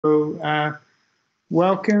So,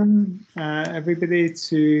 welcome everybody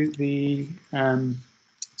to the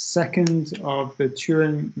second of the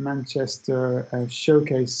Turing-Manchester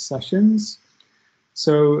showcase sessions.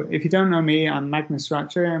 So if you don't know me, I'm Magnus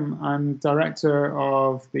Ratcher. I'm director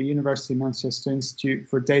of the University of Manchester Institute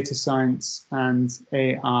for Data Science and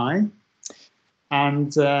AI.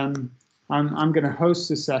 And I'm going to host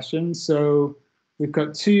the session. So we've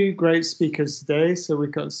got two great speakers today. So we've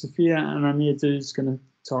got Sophia Ananiadou who's going to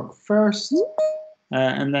talk first,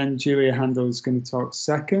 and then Julia Handl is going to talk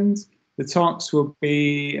second. The talks will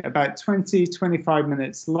be about 20-25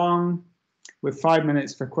 minutes long, with 5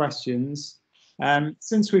 minutes for questions.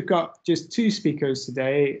 Since we've got just two speakers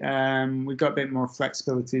today, we've got a bit more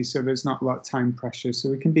flexibility, so there's not a lot of time pressure, so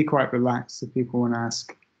we can be quite relaxed if people want to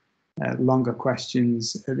ask longer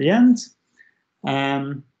questions at the end.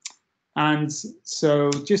 And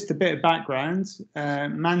so just a bit of background,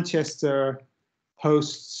 Manchester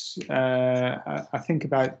hosts, I think,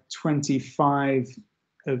 about 25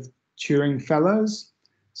 of Turing Fellows.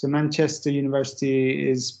 So Manchester University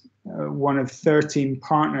is one of 13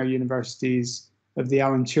 partner universities of the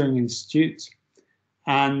Alan Turing Institute.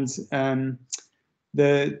 And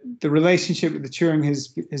the relationship with the Turing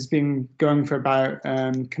has been going for about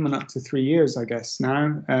coming up to 3 years, I guess,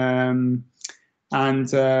 now. And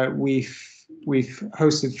we've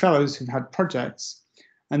hosted fellows who've had projects.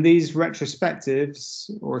 And these retrospectives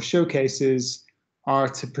or showcases are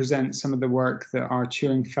to present some of the work that our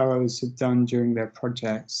Turing Fellows have done during their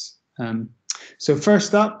projects. So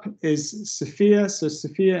first up is Sophia. So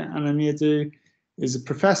Sophia Ananiadou is a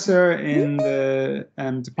professor in the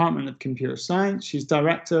Department of Computer Science. She's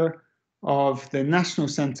director of the National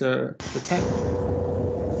Centre for Tech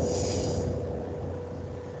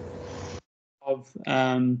of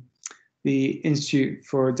the Institute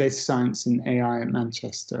for Data Science and AI at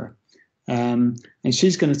Manchester. And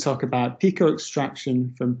she's going to talk about PICO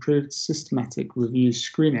extraction for improved systematic review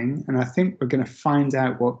screening. And I think we're going to find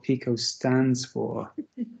out what PICO stands for,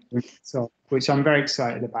 which I'm very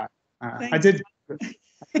excited about. I did well,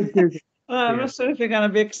 I'm not sure if you're going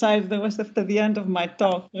to be excited. That was after the end of my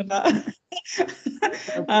talk. But,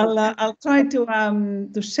 I'll try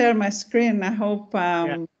to share my screen. I hope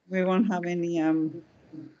we won't have any...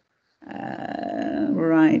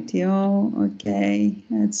 right, okay,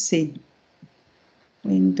 let's see.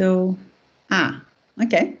 Window,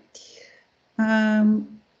 okay. Can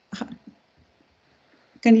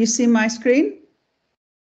you see my screen?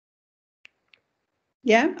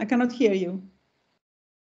 Yeah, I cannot hear you.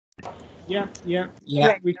 Yeah,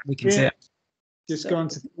 we can see it. Just go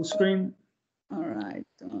onto full screen. All right,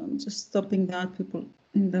 I'm just stopping that people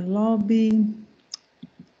in the lobby.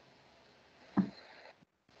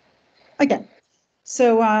 Okay,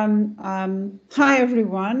 so hi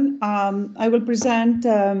everyone. I will present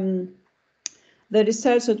the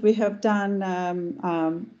research that we have done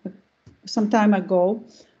some time ago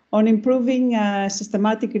on improving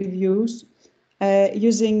systematic reviews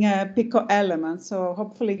using PICO elements. So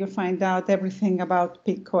hopefully you find out everything about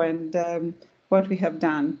PICO and what we have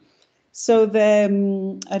done. So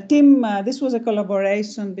the team, this was a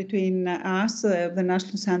collaboration between us, the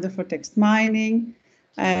National Center for Text Mining,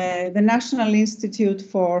 the National Institute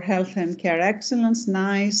for Health and Care Excellence,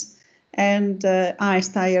 NICE, and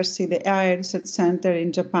IDSAI, the AI Research Center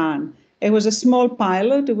in Japan. It was a small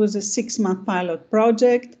pilot. It was a 6-month pilot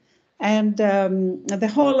project. And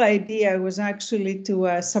the whole idea was actually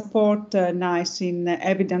to support NICE in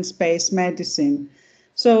evidence-based medicine.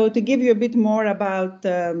 So to give you a bit more about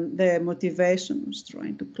the motivation, I was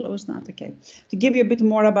trying to close that, okay. To give you a bit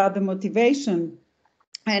more about the motivation,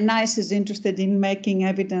 NICE is interested in making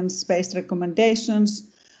evidence-based recommendations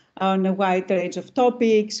on a wide range of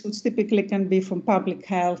topics, which typically can be from public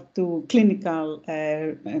health to clinical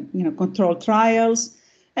controlled trials.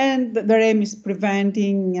 And their aim is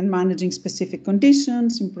preventing and managing specific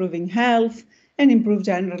conditions, improving health, and improve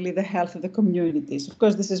generally the health of the communities. Of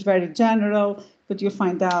course, this is very general, but you'll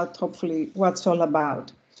find out hopefully what it's all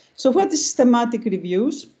about. So what is systematic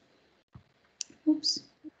reviews? Oops.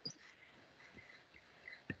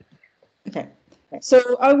 Okay, so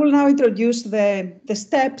I will now introduce the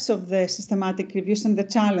steps of the systematic reviews and the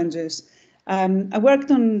challenges. I worked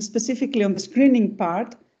specifically on the screening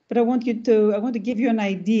part, but I want to give you an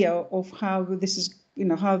idea of how this is,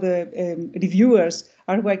 how the reviewers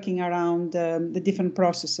are working around the different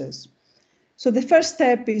processes. So the first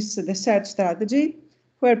step is the search strategy,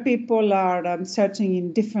 where people are searching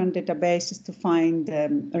in different databases to find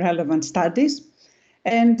relevant studies.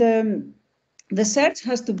 And the search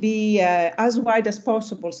has to be as wide as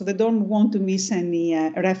possible, so they don't want to miss any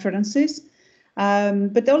references.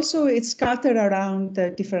 But also it's scattered around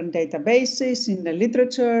different databases in the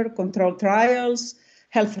literature, controlled trials,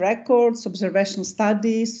 health records, observational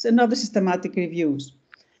studies, and other systematic reviews.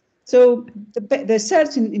 So the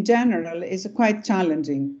search in general is quite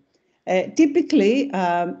challenging. Typically,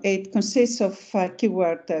 it consists of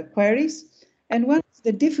keyword queries, and one of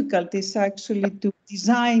the difficulties actually to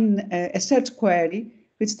design a search query,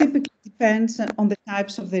 which typically depends on the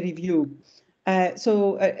types of the review.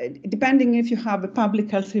 Depending if you have a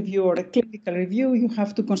public health review or a clinical review, you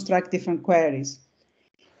have to construct different queries.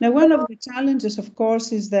 Now, one of the challenges, of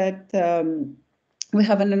course, is that we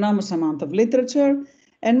have an enormous amount of literature,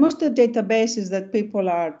 and most of the databases that people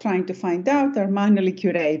are trying to find out are manually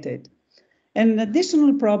curated. And an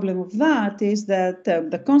additional problem of that is that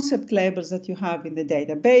the concept labels that you have in the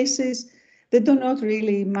databases, they do not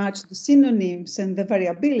really match the synonyms and the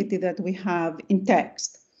variability that we have in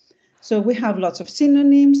text. So we have lots of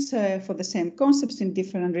synonyms for the same concepts in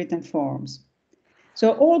different written forms.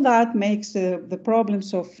 So all that makes the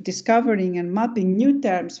problems of discovering and mapping new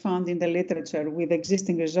terms found in the literature with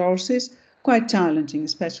existing resources quite challenging,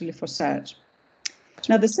 especially for search.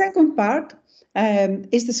 Now, the second part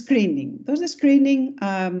is the screening. Those the screening,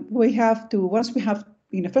 we have to, once we have,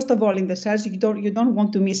 first of all, in the search, you don't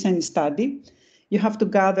want to miss any study. You have to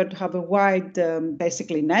gather to have a wide,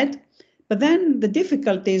 basically, net. But then the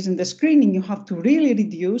difficulties in the screening, you have to really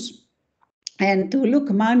reduce and to look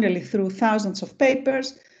manually through thousands of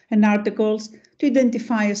papers and articles to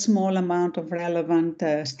identify a small amount of relevant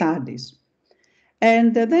studies.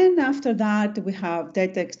 And then after that, we have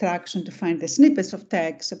data extraction to find the snippets of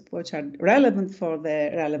text which are relevant for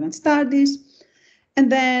the relevant studies.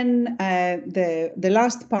 And then the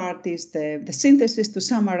last part is the synthesis to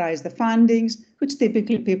summarize the findings, which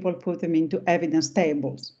typically people put them into evidence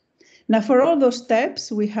tables. Now, for all those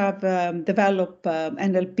steps, we have developed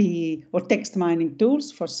NLP or text mining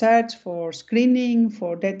tools for search, for screening,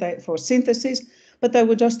 for data, for synthesis. But I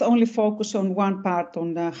would just only focus on one part,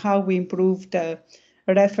 on how we improved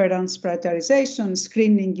reference prioritization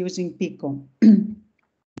screening using PICO.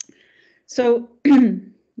 So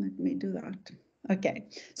let me do that. Okay,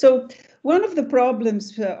 so one of the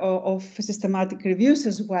problems of systematic reviews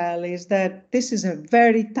as well is that this is a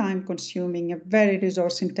very time-consuming, a very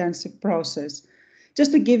resource-intensive process.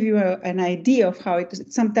 Just to give you an idea of how it is,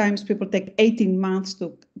 sometimes people take 18 months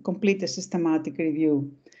to complete a systematic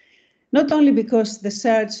review. Not only because the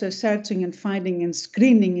searching and finding and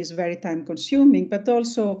screening is very time-consuming, but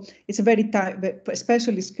also it's a very time,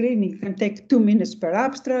 especially screening can take 2 minutes per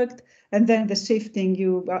abstract, and then the sifting,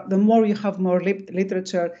 the more you have more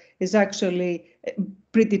literature is actually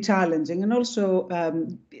pretty challenging, and also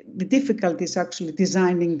the difficulty is actually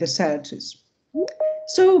designing the searches.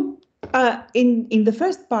 So in the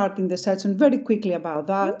first part in the search, and very quickly about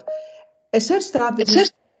that, a search strategy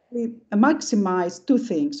maximize two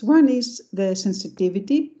things. One is the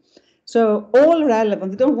sensitivity. So all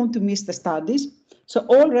relevant, we don't want to miss the studies. So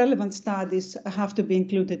all relevant studies have to be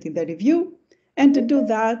included in the review. And to do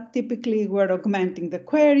that, typically we're augmenting the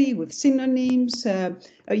query with synonyms,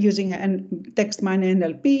 using text mining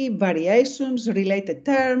NLP, variations, related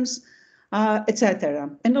terms, etc.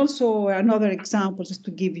 And also another example, just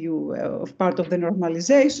to give you part of the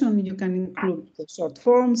normalization, you can include the short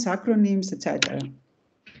forms, acronyms, etc.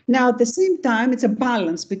 Now, at the same time, it's a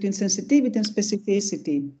balance between sensitivity and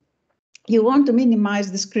specificity. You want to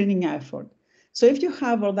minimize the screening effort. So if you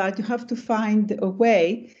have all that, you have to find a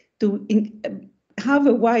way to have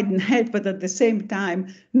a wide net, but at the same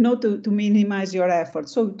time, not to minimize your effort.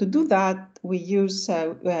 So to do that, we use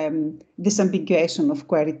disambiguation of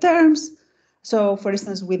query terms. So for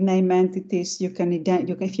instance, with name entities,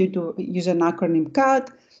 if you use an acronym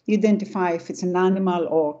CAT, you identify if it's an animal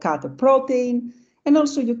or cat or protein. And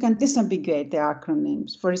also you can disambiguate the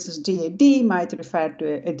acronyms. For instance, GAD might refer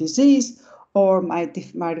to a disease or might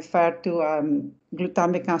refer to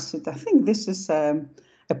glutamic acid. I think this is a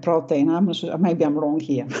protein. I'm not sure, maybe I'm wrong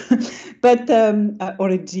here, but or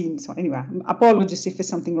a gene. So anyway, apologies if it's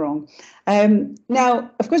something wrong.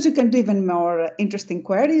 Now, of course, you can do even more interesting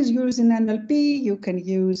queries using NLP. You can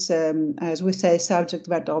use, as we say,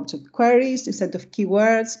 subject-verb-object queries instead of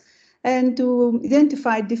keywords, and to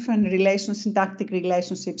identify different syntactic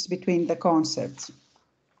relationships between the concepts.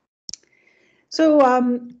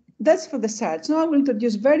 So that's for the search. Now I will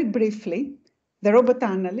introduce very briefly the robot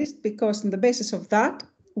analyst, because on the basis of that,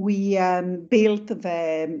 we built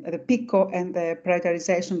the PICO and the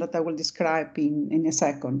prioritization that I will describe in a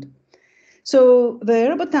second. So the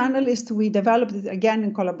robot analyst, we developed it again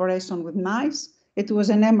in collaboration with NICE. It was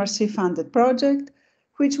an MRC-funded project.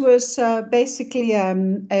 which was basically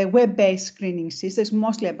a web-based screening system. It's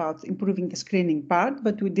mostly about improving the screening part,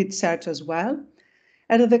 but we did search as well.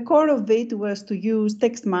 And at the core of it was to use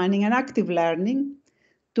text mining and active learning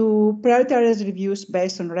to prioritize reviews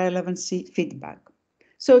based on relevancy feedback.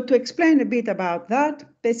 So to explain a bit about that,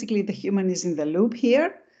 basically the human is in the loop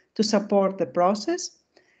here to support the process.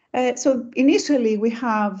 So initially we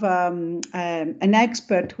have an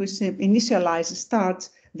expert who starts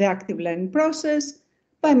the active learning process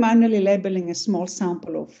by manually labeling a small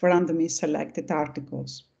sample of randomly selected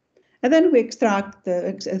articles. And then we extract,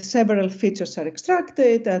 several features are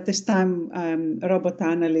extracted. At this time, robot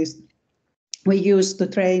analyst we use to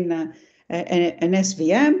train an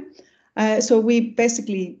SVM. So we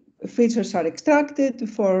basically, features are extracted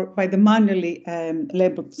by the manually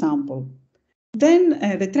labeled sample. Then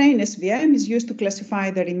the trained SVM is used to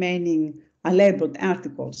classify the remaining unlabeled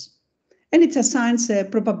articles. And it assigns a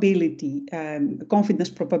probability, confidence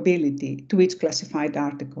probability to each classified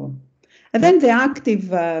article. And then the active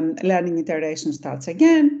learning iteration starts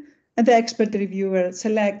again, and the expert reviewer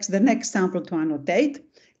selects the next sample to annotate.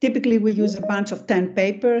 Typically, we use a bunch of 10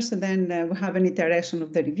 papers, and then we have an iteration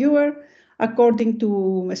of the reviewer according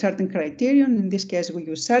to a certain criterion. In this case, we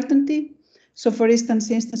use certainty. So for instance,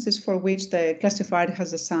 instances for which the classifier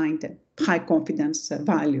has assigned a high confidence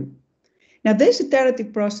value. Now, this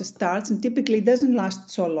iterative process starts and typically doesn't last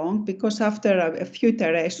so long because after a few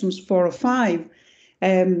iterations, 4 or 5,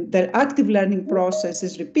 the active learning process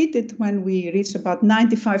is repeated when we reach about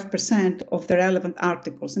 95% of the relevant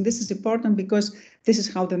articles. And this is important because this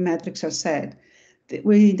is how the metrics are set.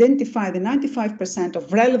 We identify the 95%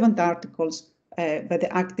 of relevant articles by the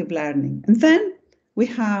active learning. And then we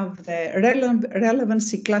have the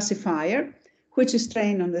relevancy classifier, which is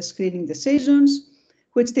trained on the screening decisions,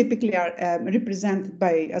 which typically are represented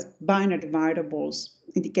by as binary variables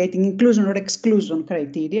indicating inclusion or exclusion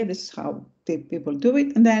criteria. This is how people do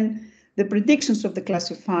it. And then the predictions of the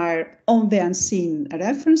classifier on the unseen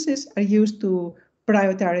references are used to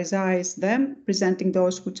prioritize them, presenting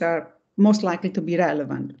those which are most likely to be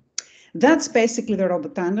relevant. That's basically the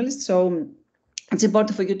robot analyst. So it's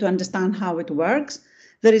important for you to understand how it works.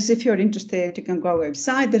 There is, if you're interested, you can go to our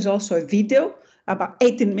website. There's also a video, about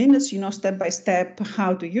 18 minutes, step by step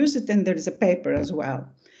how to use it. And there is a paper as well.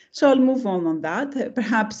 So I'll move on that.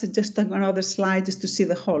 Perhaps just another slide just to see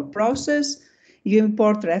the whole process. You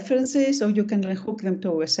import references, or you can hook them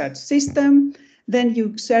to a search system. Then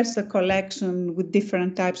you search the collection with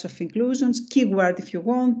different types of inclusions, keyword if you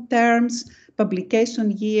want, terms,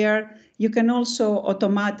 publication year. You can also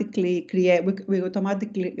automatically create, we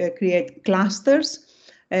automatically create clusters,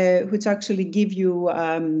 which actually give you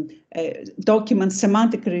documents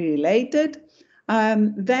semantically related.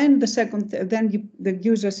 Then the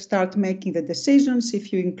users start making the decisions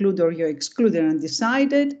if you include or you exclude an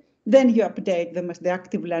undecided. Then you update the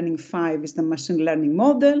active learning 5 is the machine learning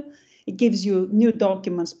model. It gives you new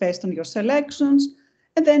documents based on your selections.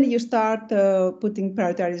 And then you start putting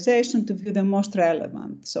prioritization to view the most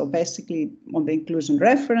relevant. So basically on the inclusion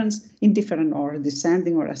reference in different order,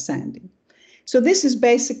 descending or ascending. So this is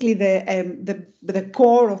basically the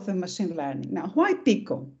core of the machine learning. Now, why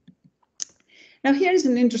PICO? Now, here is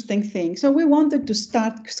an interesting thing. So we wanted to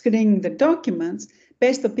start screening the documents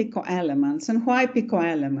based on PICO elements. And why PICO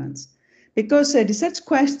elements? Because a research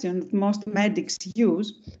question that most medics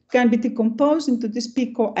use can be decomposed into these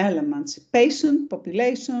PICO elements: patient,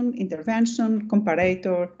 population, intervention,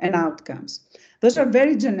 comparator, and outcomes. Those are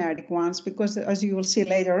very generic ones because, as you will see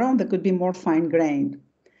later on, they could be more fine-grained.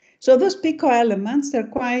 So those PICO elements are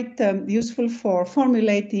quite useful for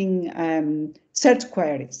formulating search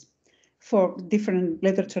queries for different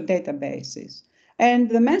literature databases.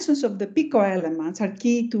 And the mentions of the PICO elements are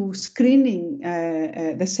key to screening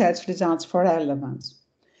the search results for relevance.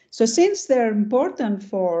 So since they're important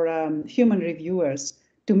for human reviewers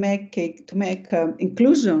to make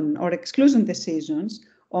inclusion or exclusion decisions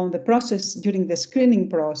on the process during the screening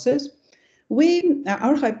process,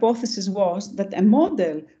 our hypothesis was that a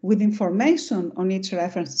model with information on each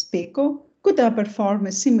reference PICO could outperform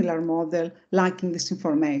a similar model lacking this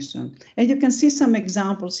information. And you can see some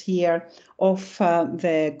examples here of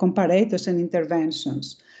the comparators and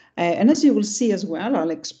interventions. And as you will see as well, I'll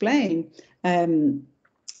explain,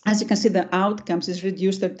 as you can see, the outcomes is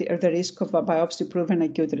reduced at the risk of a biopsy-proven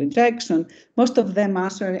acute rejection. Most of them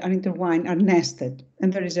also are intertwined, are nested.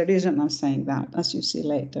 And there is a reason I'm saying that, as you see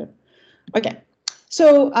later. Okay,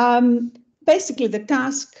 so basically the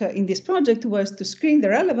task in this project was to screen the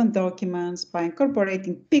relevant documents by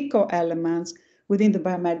incorporating PICO elements within the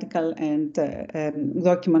biomedical and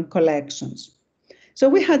document collections. So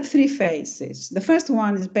we had 3 phases. The first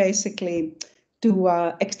one is basically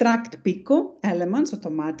to extract PICO elements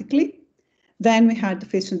automatically. Then we had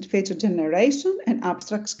feature generation and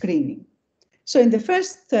abstract screening. So in the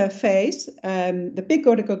first phase, the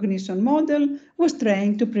PICO recognition model was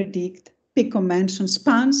trained to predict PICO mention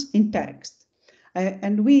spans in text.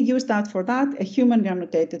 And we used for that a human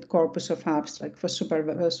annotated corpus of abstract for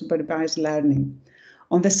supervised learning.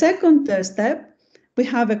 On the second step, we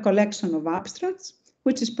have a collection of abstracts,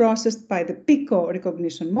 which is processed by the PICO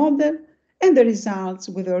recognition model, and the results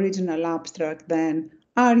with the original abstract then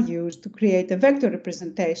are used to create a vector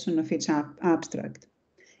representation of each abstract.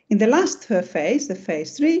 In the last phase, the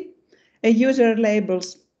phase 3, a user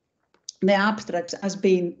labels the abstracts as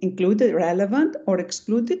being included, relevant, or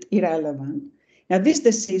excluded, irrelevant. Now, these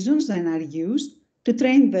decisions then are used to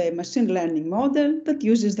train the machine learning model that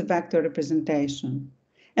uses the vector representation.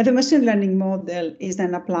 And the machine learning model is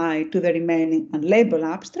then applied to the remaining unlabeled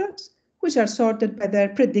abstracts, which are sorted by their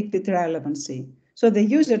predicted relevancy. So the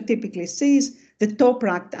user typically sees the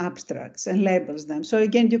top-ranked abstracts and labels them. So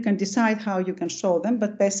again, you can decide how you can show them,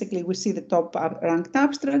 but basically we see the top-ranked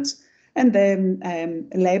abstracts and then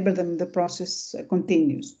label them. The process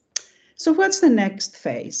continues. So what's the next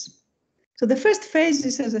phase? So the first phase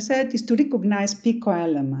is, as I said, is to recognize PICO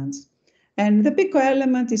elements. And the PICO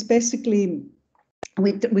element is basically,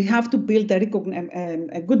 we have to build a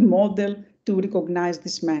good model to recognize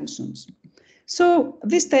these mentions. So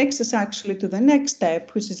this takes us actually to the next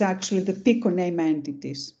step, which is actually the PICO name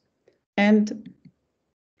entities. And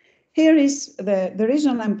here is the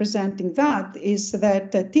reason I'm presenting that is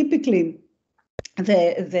that typically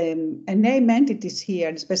the name entities here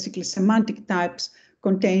is basically semantic types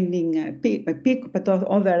containing PICO, but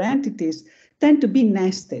other entities tend to be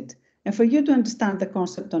nested. And for you to understand the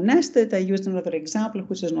concept of nested, I used another example,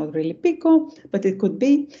 which is not really PICO, but it could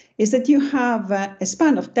be, is that you have a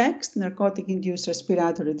span of text, narcotic-induced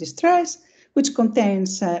respiratory distress, which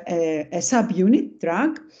contains a subunit,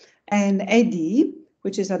 drug, and ADE,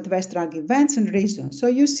 which is adverse drug events and reasons. So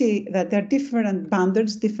you see that there are different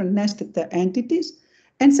bundles, different nested entities,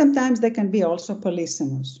 and sometimes they can be also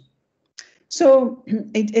polysemous. So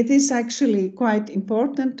it is actually quite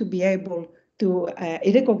important to be able to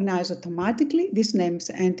recognize automatically these names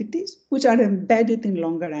entities, which are embedded in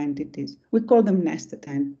longer entities. We call them nested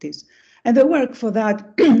entities. And the work for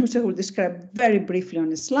that, which I will describe very briefly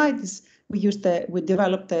on a slide, is we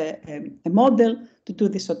developed a model to do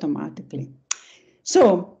this automatically.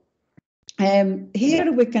 So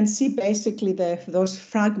here we can see basically those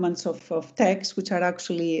fragments of text, which are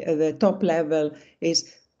actually the top level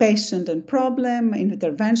is patient and problem,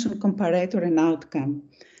 intervention, comparator, and outcome.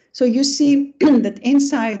 So you see that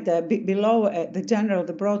inside, below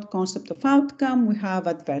the broad concept of outcome, we have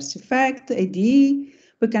adverse effect, ADE,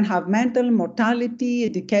 we can have mental, mortality,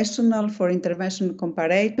 educational for intervention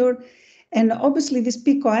comparator. And obviously these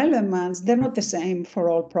PICO elements, they're not the same for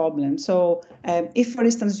all problems. So if, for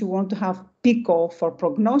instance, you want to have PICO for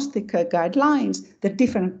prognostic guidelines, they're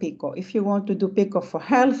different PICO. If you want to do PICO for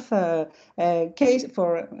health case,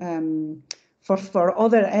 for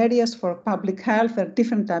other areas, for public health, there are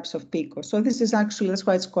different types of PICO. So this is actually, that's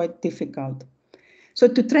why it's quite difficult. So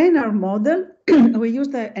to train our model, we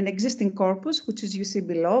used an existing corpus, which is you see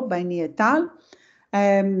below by Ni et al.,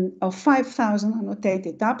 of 5,000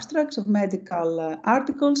 annotated abstracts of medical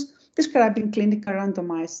articles describing clinical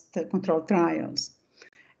randomized controlled trials.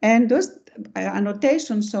 And those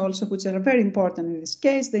annotations also, which are very important in this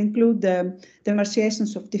case, they include the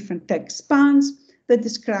demarcations of different text spans that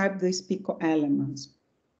describe these PICO elements.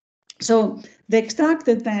 So the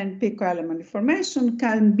extracted then PICO element information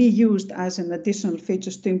can be used as an additional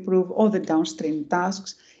features to improve all the downstream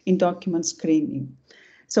tasks in document screening.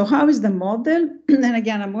 So how is the model? And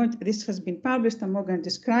again, this has been published, I'm not going to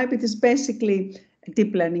describe it. It's basically a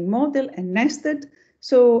deep learning model and nested.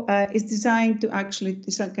 So it's designed to actually,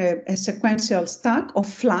 it's like a sequential stack of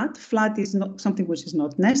flat. Flat is not something which is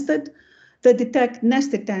not nested, that detect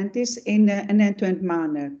nested entities in an end-to-end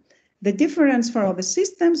manner. The difference for other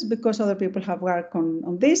systems, because other people have worked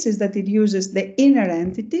on this, is that it uses the inner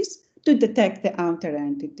entities to detect the outer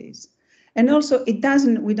entities. And also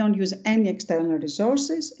we don't use any external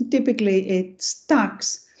resources. Typically it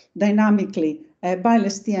stacks dynamically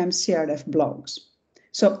BiLSTM CRF blocks.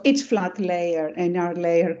 So each flat layer and our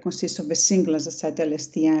layer consists of a single, as I said,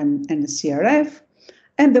 LSTM and a CRF.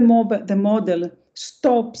 And the model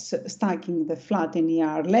stops stacking the flat and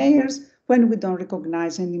ER layers when we don't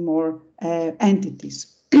recognize any more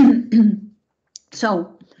entities.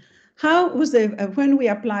 So how was when we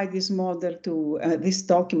applied this model to these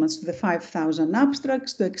documents, to the 5,000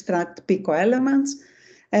 abstracts to extract PICO elements,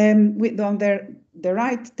 On the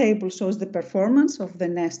right table shows the performance of the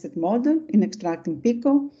nested model in extracting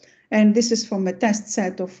PICO. And this is from a test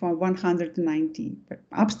set of 190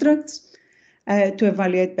 abstracts to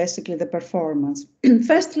evaluate basically the performance.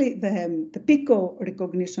 Firstly, the PICO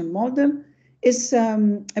recognition model is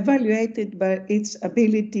evaluated by its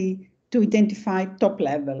ability to identify top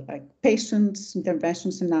level, like patients,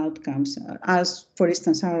 interventions, and outcomes, as, for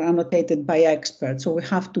instance, are annotated by experts. So we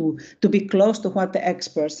have to be close to what the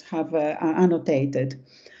experts have annotated.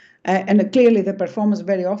 And clearly the performance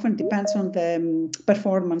very often depends on the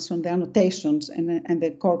performance on the annotations and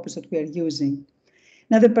the corpus that we are using.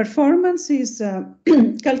 Now the performance is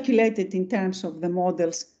calculated in terms of the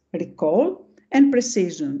model's recall and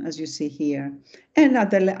precision, as you see here, and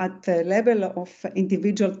at the level of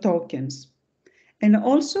individual tokens. And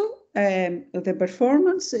also the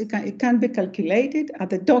performance, it can be calculated at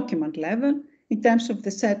the document level in terms of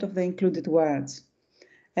the set of the included words.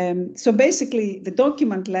 So basically the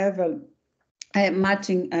document level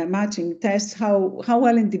matching tests how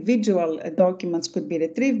well individual documents could be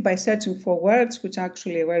retrieved by searching for words which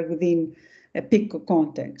actually were within a PICO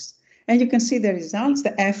context. And you can see the results,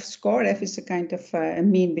 the F score. F is a kind of a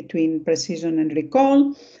mean between precision and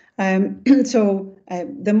recall. So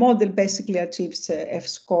the model basically achieves F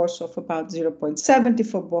scores of about 0.70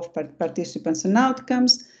 for both participants and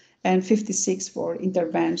outcomes, and 56 for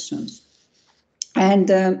interventions. And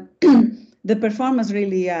the performance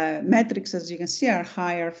really metrics, as you can see, are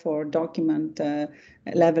higher for document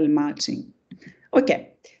level matching. Okay,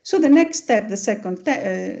 so the next step, the second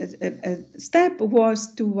step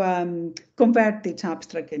was to convert each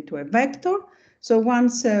abstract into a vector. So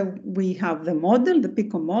once we have the model, the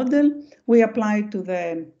PICO model, we apply to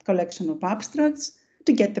the collection of abstracts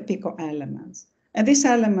to get the PICO elements. And these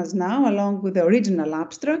elements now, along with the original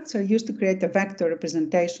abstracts, are used to create a vector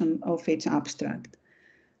representation of each abstract.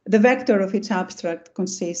 The vector of each abstract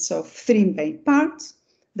consists of three main parts: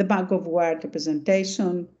 the bag of word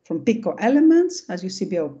representation from PICO elements, as you see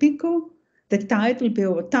below PICO, the title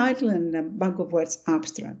below title, and the bag of words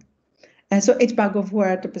abstract. And so each bag of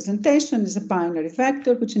word representation is a binary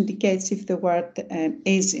vector, which indicates if the word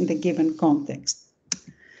is in the given context.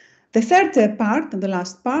 The third part, and the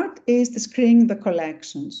last part, is the screening the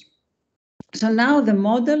collections. So now the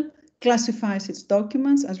model classifies its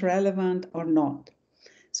documents as relevant or not.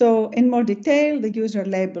 So in more detail, the user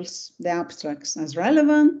labels the abstracts as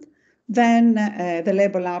relevant. Then the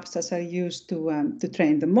label abstracts are used to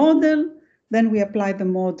train the model. Then we apply the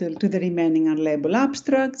model to the remaining unlabeled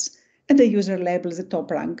abstracts, and the user labels the top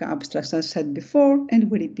rank abstracts, as said before, and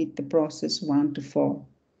we repeat the process 1 to 4.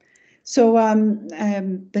 So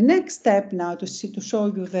the next step now to show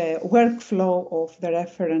you the workflow of the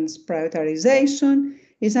reference prioritization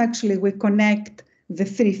is actually we connect the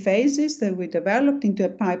three phases that we developed into a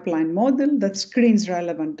pipeline model that screens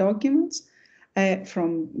relevant documents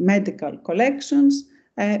from medical collections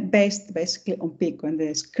based basically on PICO. And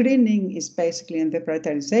the screening is basically, and the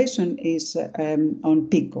prioritization is on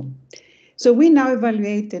PICO. So we now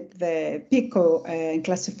evaluated the PICO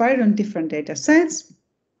classifier on different data sets.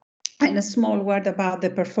 And a small word about the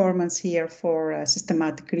performance here for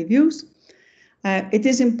systematic reviews. It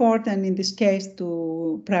is important in this case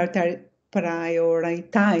to prioritize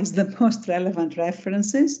the most relevant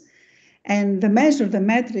references. And the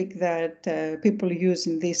metric that people use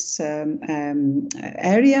in this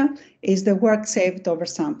area is the work saved over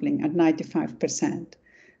sampling at 95%.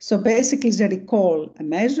 So basically it's a recall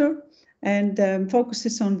measure and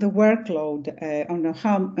focuses on the workload, on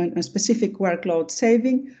a specific workload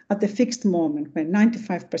saving at the fixed moment when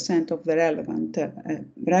 95% of the relevant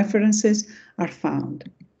references are found.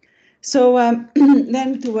 So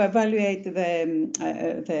then to evaluate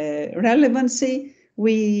the relevancy,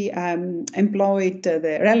 we employed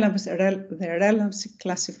the relevancy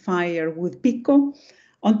classifier with PICO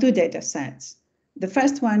on two data sets. The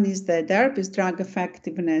first one is the DERP, is Drug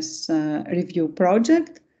Effectiveness Review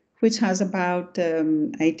Project, which has about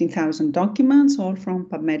 18,000 documents, all from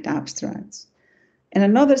PubMed abstracts. And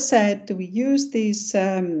another set, we use this,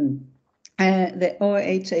 the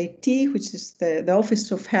OHAT, which is the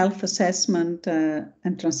Office of Health Assessment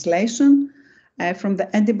and Translation, from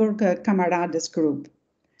the Edinburgh Camarades group.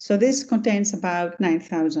 So this contains about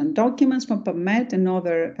 9,000 documents from PubMed and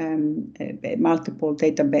other multiple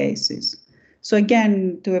databases. So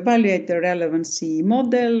again, to evaluate the relevancy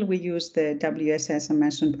model, we use the WSS I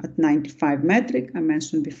mentioned at 95 metric I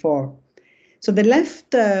mentioned before. So the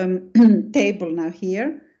left table now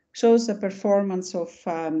here shows the performance of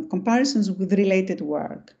comparisons with related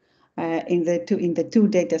work in the two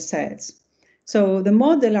data sets. So our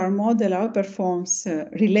model outperforms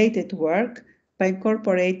related work by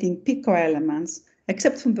incorporating PICO elements,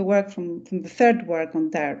 except from the work from the third work on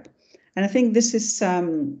DERP. And I think this is,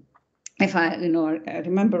 if I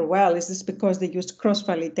remember well, is this because they used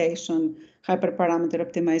cross-validation hyperparameter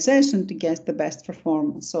optimization to get the best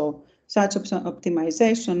performance. So such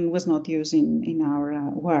optimization was not used in our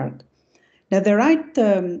work. Now the right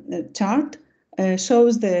chart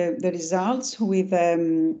shows the results with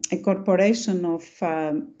incorporation of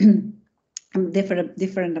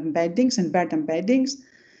different embeddings and BERT embeddings.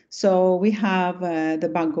 So we have the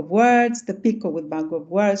bag of words, the PICO with bag of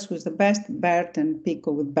words was the best, BERT and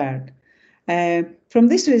PICO with BERT. From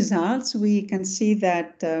these results, we can see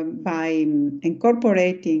that by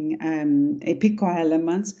incorporating PICO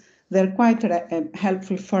elements, they're quite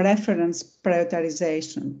helpful for reference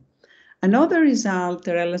prioritization. Another result,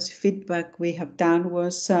 the relative feedback we have done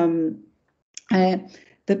was to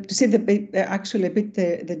see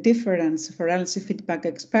the difference for relative feedback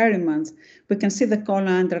experiments. We can see the column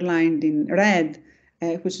underlined in red,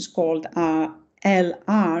 which is called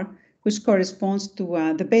LR, which corresponds to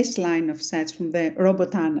the baseline of sets from the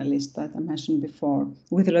robot analyst that I mentioned before,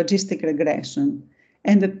 with logistic regression.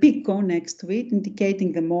 And the PICO next to it,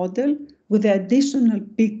 indicating the model with the additional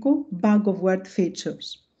PICO bag of word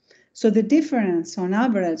features. So the difference on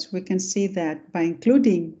average, we can see that by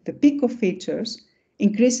including the PICO features,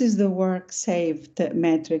 increases the work saved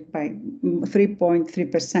metric by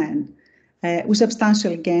 3.3%, with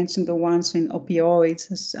substantial gains in the ones in opioids,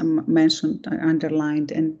 as mentioned,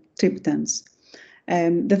 underlined, and triptans.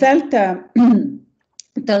 The delta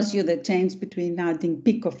tells you the change between adding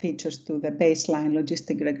PICO features to the baseline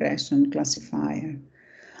logistic regression classifier.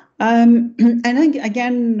 And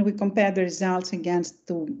again, we compare the results against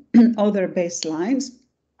two other baselines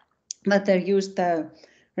that are used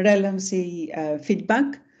relevancy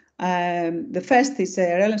feedback. The first is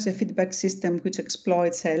a relevancy feedback system which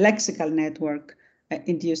exploits a lexical network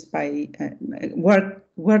induced by word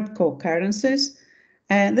co-occurrences.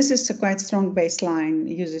 And this is a quite strong baseline,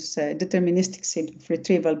 uses a deterministic seed of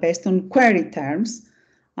retrieval based on query terms.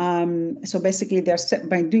 So basically,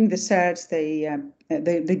 by doing the search, they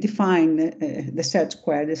define the search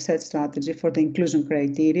query, the search strategy for the inclusion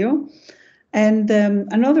criteria. And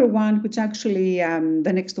another one, which actually,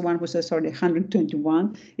 the next one was,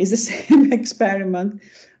 121, is the same experiment.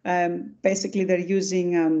 Basically, they're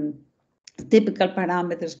using typical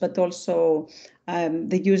parameters, but also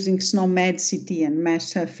they're using SNOMED, CT, and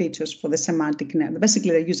MESH features for the semantic net.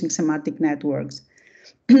 Basically, they're using semantic networks.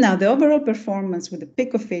 Now, the overall performance with the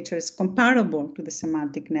PICO feature is comparable to the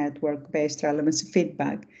semantic network-based relevancy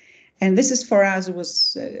feedback. And this is for us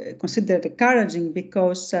was considered encouraging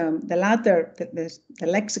because the latter, the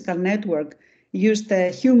lexical network, used a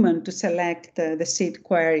human to select the seed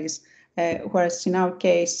queries, whereas in our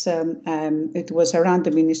case, it was a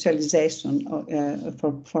random initialization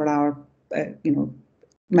for our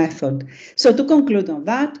method. So to conclude on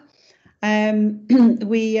that,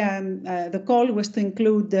 the call was to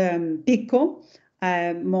include PICO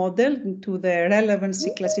model into the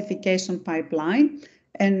relevancy classification pipeline.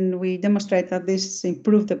 And we demonstrate that this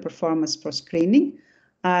improved the performance for screening.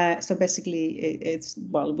 So basically, it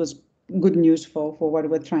was good news for what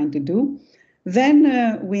we're trying to do.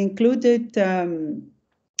 Then we included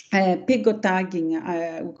PICO tagging.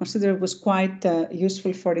 We consider it was quite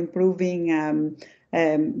useful for improving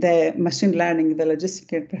the machine learning, the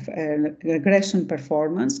logistic regression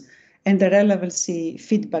performance, and the relevancy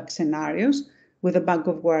feedback scenarios with a bag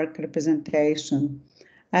of work representation.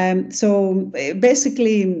 So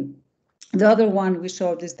basically, the other one we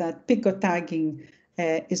showed is that PICO tagging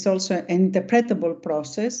is also an interpretable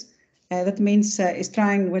process. That means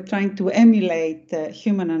we're trying to emulate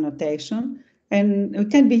human annotation, and it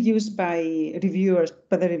can be used by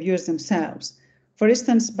the reviewers themselves. For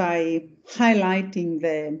instance, by highlighting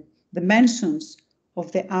the mentions of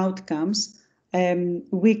the outcomes,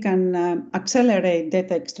 we can accelerate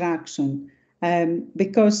data extraction.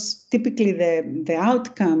 Because typically the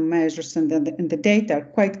outcome measures and the data are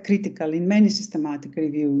quite critical in many systematic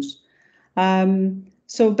reviews.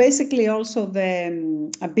 So basically also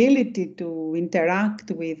the ability to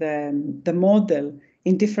interact with the model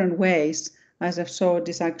in different ways, as I've showed,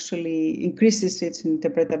 is actually increases its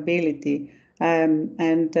interpretability and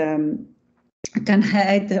can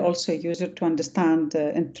help also user to understand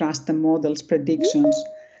and trust the model's predictions.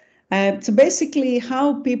 So basically,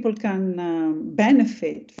 how people can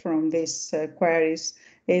benefit from these queries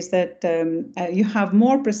is that you have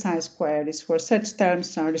more precise queries where such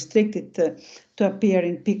terms are restricted to appear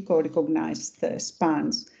in PICO recognized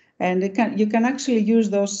spans. And you can actually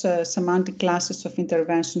use those semantic classes of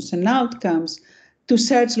interventions and outcomes to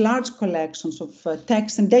search large collections of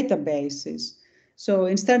text and databases. So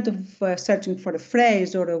instead of searching for a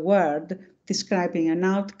phrase or a word describing an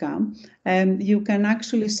outcome, you can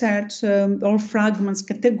actually search all fragments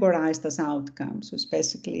categorized as outcomes. So it's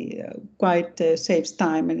basically quite saves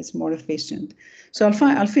time and it's more efficient. So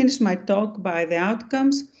I'll finish my talk by the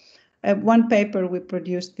outcomes. One paper we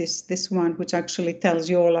produced, this one, which actually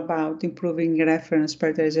tells you all about improving reference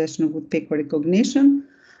prioritization with PICO recognition.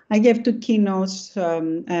 I gave 2 keynotes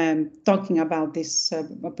talking about this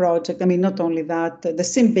project. I mean, not only that, the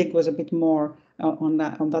SIMBIG was a bit more on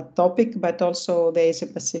that topic, but also the Asia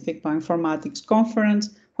Pacific Bioinformatics Conference,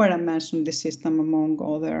 where I mentioned the system among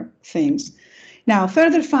other things. Now,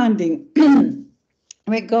 further funding,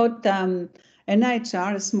 we got an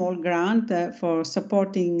HR, a small grant for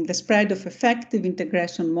supporting the spread of effective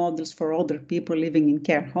integration models for older people living in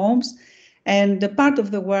care homes. And part of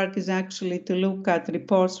the work is actually to look at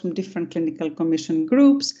reports from different clinical commission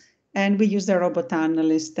groups. And we use the robot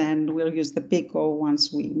analyst, and we'll use the PICO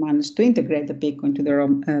once we manage to integrate the PICO into the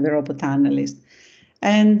robot analyst.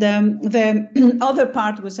 And the other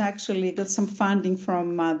part was actually got some funding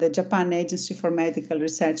from the Japan Agency for Medical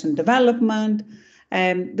Research and Development.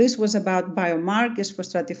 And this was about biomarkers for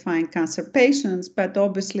stratifying cancer patients, but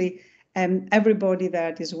obviously everybody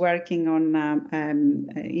that is working on,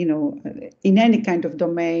 in any kind of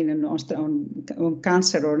domain and on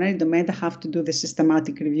cancer or any domain, they have to do the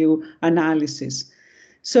systematic review analysis.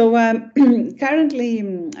 So currently,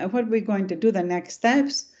 what we're going to do, the next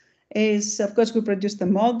steps, is, of course, we produce the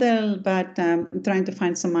model, but trying to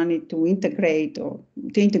find some money to integrate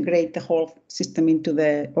the whole system into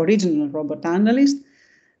the original robot analyst.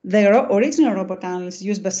 The original robot analyst is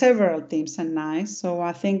used by several teams and NICE, so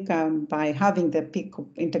I think by having the PICO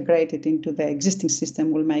integrated into the existing system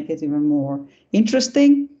will make it even more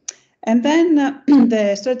interesting. And then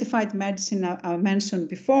the certified medicine I mentioned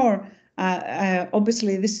before,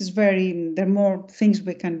 obviously this is there are more things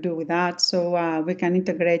we can do with that. So we can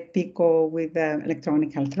integrate PICO with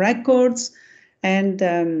electronic health records,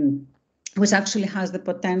 and which actually has the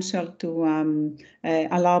potential to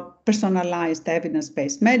allow personalized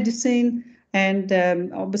evidence-based medicine. And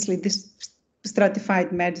obviously this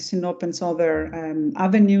stratified medicine opens other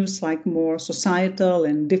avenues, like more societal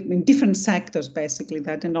and in different sectors, basically,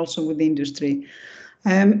 that, and also with the industry.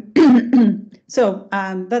 So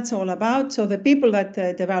that's all about. So the people that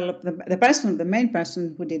developed, the main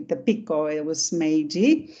person who did the PICO, it was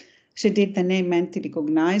Meiji. She did the name entity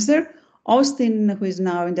recognizer. Austin, who is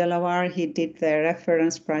now in Delaware, he did the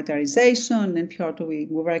reference prioritization, and Piotr, we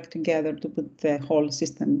worked together to put the whole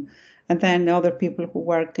system. And then the other people who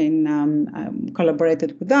worked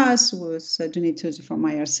collaborated with us was Jenny Tuzi from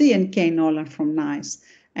IRC and Kay Nolan from NICE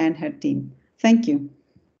and her team. Thank you.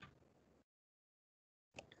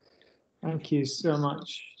 Thank you so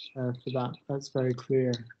much for that. That's very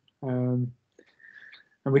clear.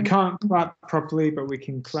 And we can't clap properly, but we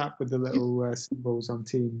can clap with the little symbols on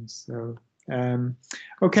Teams. So,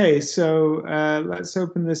 okay, so let's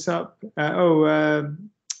open this up.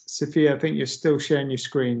 Sophia, I think you're still sharing your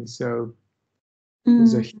screen. So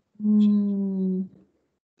there's a huge,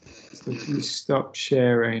 so if you stop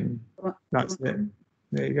sharing, that's it.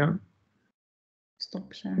 There you go.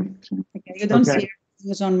 Stop sharing. Okay, you don't see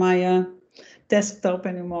it on my desktop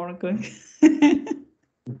anymore. Good.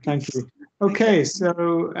 Thank you. Okay,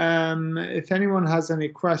 so if anyone has any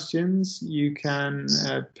questions, you can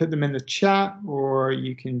put them in the chat, or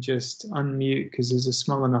you can just unmute, because there's a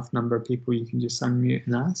small enough number of people, you can just unmute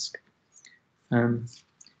and ask.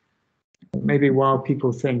 Maybe while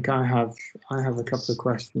people think, I have a couple of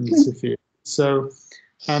questions, Sophia. So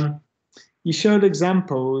you showed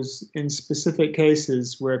examples in specific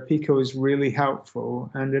cases where PICO is really helpful,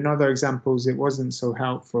 and in other examples it wasn't so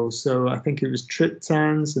helpful. So I think it was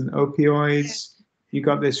triptans and opioids. You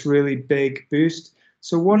got this really big boost.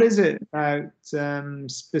 So what is it about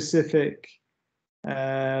specific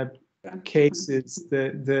cases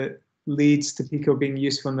that leads to PICO being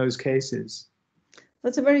useful in those cases?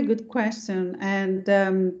 That's a very good question, and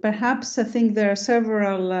perhaps I think there are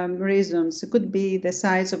several reasons. It could be the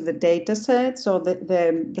size of the data set, so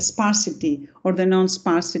the sparsity or the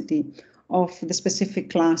non-sparsity of the specific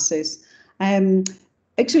classes.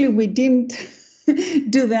 Actually, we didn't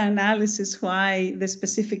do the analysis why the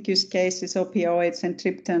specific use cases, opioids and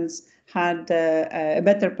triptans, had a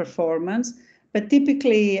better performance. But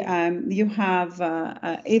typically, you have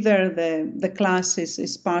either the class is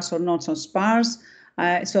sparse or not so sparse.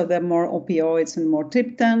 So there are more opioids and more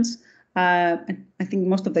triptans. I think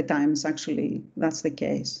most of the times, actually, that's the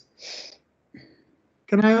case.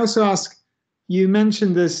 Can I also ask, you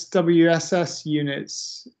mentioned this WSS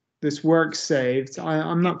units this work saved.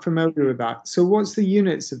 I'm not familiar with that. So what's the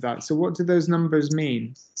units of that? So what do those numbers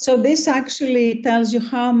mean? So this actually tells you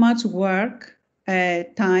how much work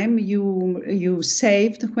time you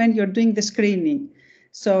saved when you're doing the screening.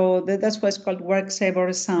 So that's why it's called work save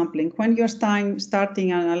or sampling. When you're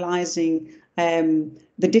starting analyzing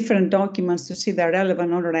the different documents to see they're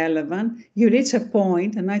relevant or relevant, you reach a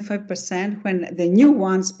point, 95%, when the new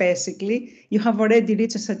ones, basically, you have already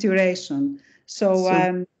reached a saturation.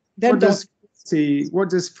 So what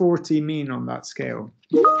does 40 mean on that scale?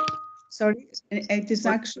 Sorry, it is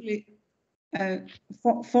actually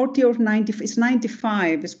 40 or 90. It's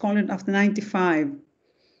 95. It's called after 95.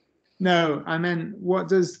 No, I meant, what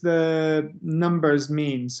does the numbers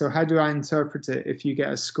mean? So how do I interpret it if you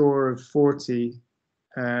get a score of 40?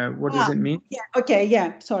 What does it mean? Yeah, okay,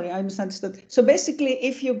 yeah, sorry, I misunderstood. So basically,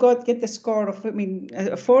 if you get the score of,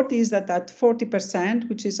 40 is that at 40%,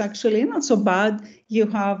 which is actually not so bad. You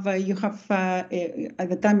have at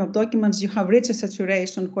the time of documents, you have reached a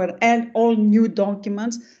saturation where all new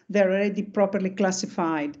documents, they're already properly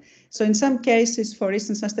classified. So in some cases, for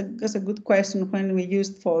instance, that's a good question when we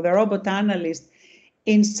used for the robot analyst,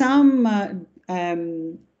 in some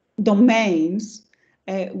domains,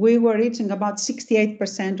 we were reaching about 68%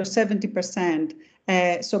 or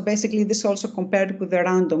 70%. So basically, this also compared with the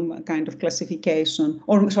random kind of classification,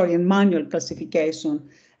 or sorry, in manual classification.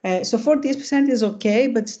 So 40% is okay,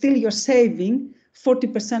 but still you're saving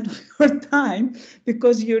 40% of your time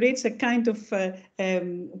because you reach a kind of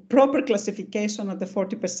proper classification of the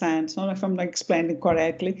 40%. So if I'm not explaining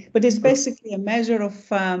correctly, but it's basically a measure of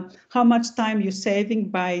how much time you're saving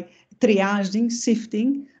by triaging,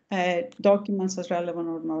 sifting documents as relevant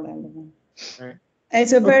or not relevant. Right.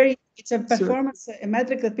 It's a performance a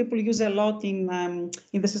metric that people use a lot in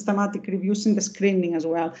the systematic reviews, in the screening as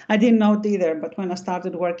well. I didn't know it either, but when I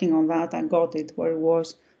started working on that, I got it where it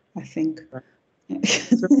was, I think. Right.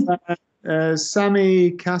 So,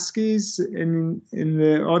 Sami Kaski's in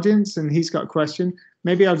the audience, and he's got a question.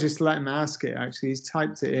 Maybe I'll just let him ask it. Actually, he's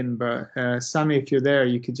typed it in, but Sami, if you're there,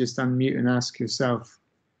 you could just unmute and ask yourself.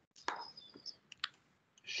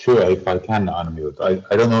 Sure, if I can unmute.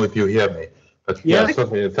 I don't know if you hear me, but yeah,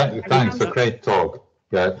 Sophia, thanks, a great talk.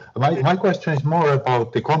 Yeah, my question is more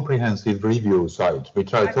about the comprehensive review side,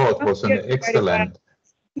 which I thought was an excellent.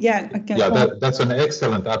 Yeah, okay. Yeah, that's an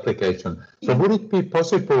excellent application. So would it be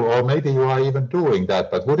possible, or maybe you are even doing that,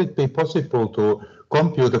 but would it be possible to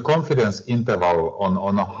compute the confidence interval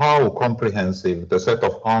on how comprehensive the set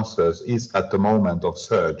of answers is at the moment of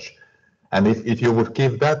search? And if you would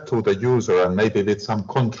give that to the user and maybe with some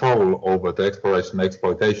control over the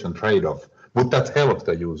exploration-exploitation trade-off, would that help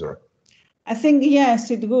the user? I think, yes,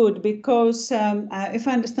 it would, because if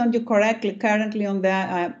I understand you correctly, currently on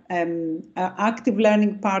the active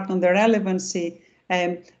learning part, on the relevancy,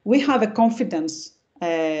 we have a confidence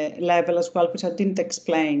level as well, which I didn't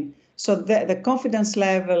explain. So the confidence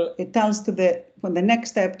level, it tells to the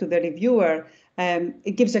next step to the reviewer,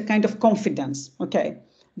 it gives a kind of confidence, okay,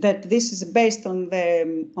 that this is based on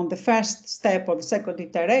the first step or the second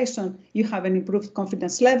iteration, you have an improved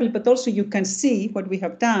confidence level, but also you can see what we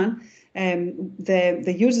have done.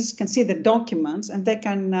 The users can see the documents and they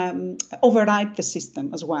can override the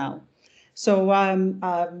system as well. So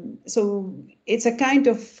so it's a kind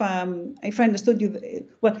of, if I understood you,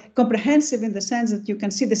 well, comprehensive in the sense that you can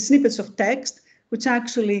see the snippets of text, which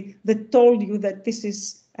actually that told you that this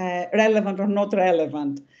is relevant or not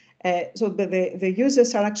relevant. So the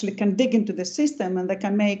users are actually can dig into the system and they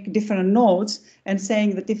can make different notes and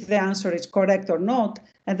saying that if the answer is correct or not,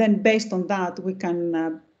 and then based on that, we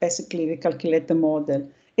can basically recalculate the model.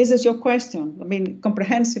 Is this your question? I mean,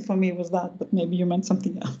 comprehensive for me was that, but maybe you meant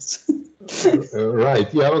something else.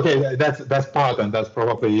 Right. Yeah. Okay. That's part, and that's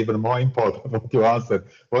probably even more important what you answered.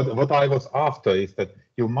 What I was after is that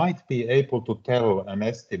you might be able to tell an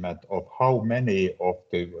estimate of how many of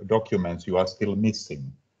the documents you are still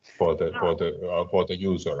missing for the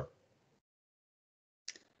user.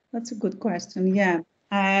 That's a good question. Yeah.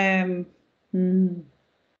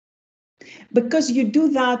 Because you do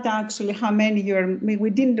that actually, how many you're, I mean,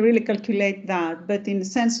 we didn't really calculate that, but in a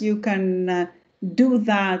sense you can do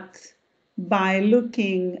that by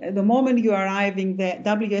looking, the moment you are arriving the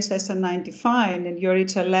WSS 95 and you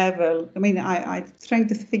reach a level, I mean, I'm trying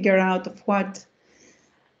to figure out of what,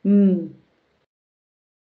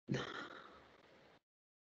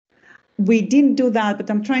 we didn't do that,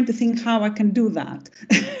 but I'm trying to think how I can do that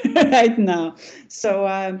right now.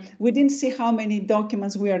 So we didn't see how many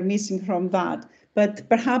documents we are missing from that. But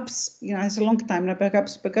perhaps, you know, it's a long time now,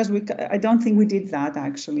 perhaps because I don't think we did that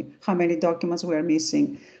actually, how many documents we are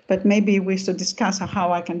missing. But maybe we should discuss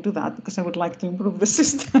how I can do that, because I would like to improve the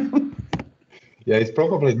system. Yeah, it's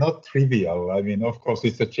probably not trivial. I mean, of course,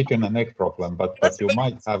 it's a chicken and egg problem, but you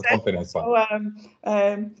might have confidence on.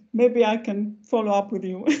 So maybe I can follow up with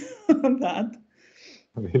you on that.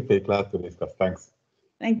 We'll be glad to discuss. Thanks.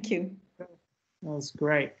 Thank you. That's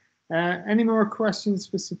great. Any more questions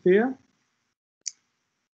for Sophia?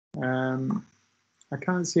 I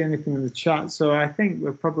can't see anything in the chat, so I think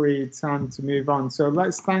we're probably time to move on. So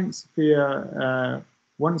let's thank Sophia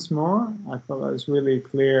once more. I thought that was really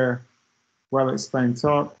clear, well-explained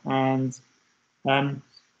talk, and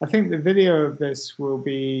I think the video of this will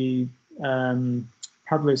be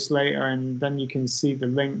published later, and then you can see the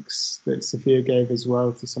links that Sophia gave as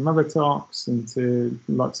well to some other talks and to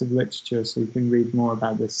lots of literature, so you can read more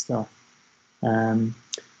about this stuff.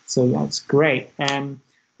 So that's great.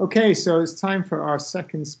 Okay, so it's time for our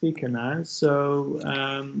second speaker now. So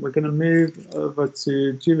we're going to move over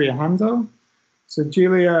to Julia Handl. So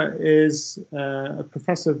Julia is a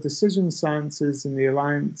professor of decision sciences in the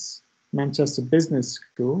Alliance Manchester Business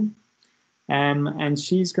School. And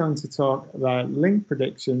she's going to talk about link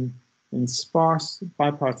prediction in sparse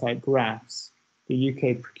bipartite graphs, the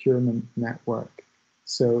UK procurement network.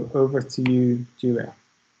 So over to you, Julia.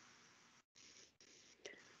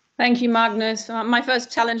 Thank you, Magnus. My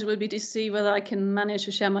first challenge will be to see whether I can manage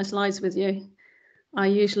to share my slides with you. I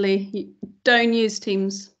usually don't use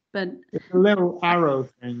Teams, but it's a little arrow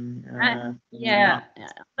thing. Yeah,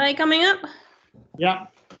 are they coming up? Yeah,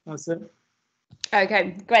 that's it.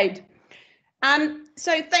 Okay, great.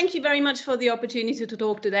 So thank you very much for the opportunity to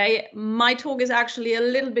talk today. My talk is actually a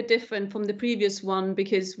little bit different from the previous one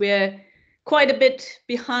because we're quite a bit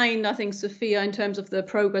behind, I think, Sophia, in terms of the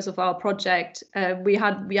progress of our project. We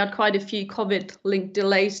had quite a few COVID-linked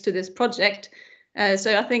delays to this project.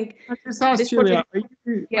 So I think I just asked Julia,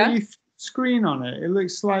 are you screen on it? It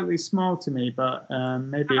looks slightly small to me, but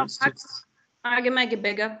maybe it's just... I can make it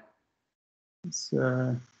bigger. It's,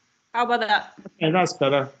 how about that? Okay, that's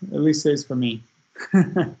better. At least it's for me.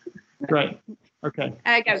 Great. Okay.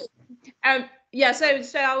 Okay. Yeah, so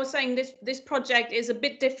I was saying this project is a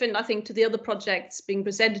bit different, I think, to the other projects being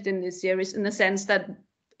presented in this series, in the sense that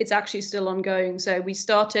it's actually still ongoing. So we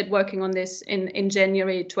started working on this in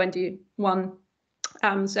January 21.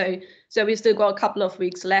 So we still got a couple of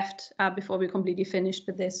weeks left before we're completely finished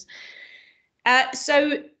with this.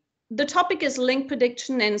 So the topic is link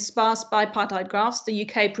prediction in sparse bipartite graphs, the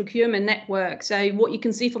UK procurement network. So what you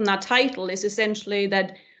can see from that title is essentially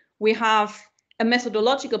that we have a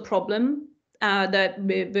methodological problem that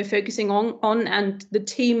we're focusing on, and the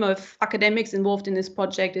team of academics involved in this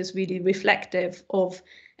project is really reflective of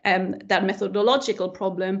that methodological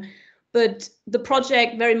problem. But the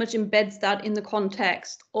project very much embeds that in the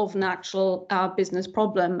context of an actual business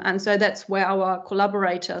problem. And so that's where our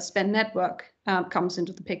collaborator, Spend Network, comes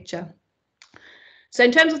into the picture. So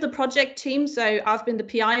in terms of the project team, so I've been the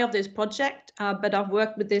PI of this project, but I've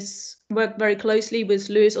worked very closely with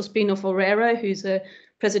Luis Ospino-Ferreira, who's a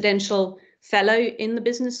presidential fellow in the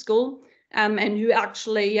business school, and who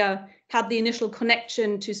actually had the initial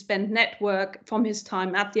connection to Spend Network from his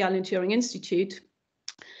time at the Alan Turing Institute.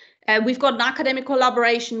 We've got an academic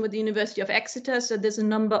collaboration with the University of Exeter, so there's a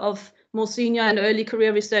number of more senior and early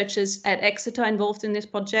career researchers at Exeter involved in this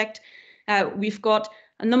project. We've got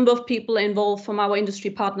a number of people involved from our industry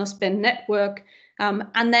partner Spend Network.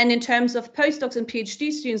 And then in terms of postdocs and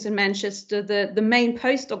PhD students in Manchester, the main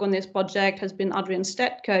postdoc on this project has been Adrian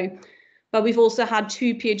Stetko. But we've also had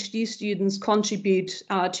 2 PhD students contribute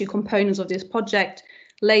to components of this project,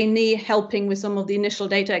 Lainey helping with some of the initial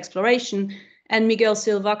data exploration, and Miguel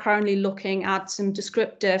Silva currently looking at some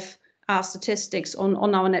descriptive statistics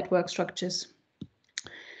on our network structures.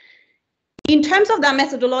 In terms of that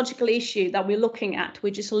methodological issue that we're looking at,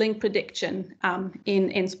 which is link prediction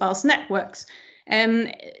in sparse networks,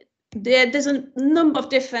 there's a number of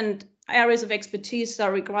different areas of expertise that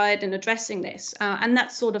are required in addressing this, and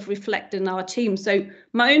that's sort of reflected in our team. So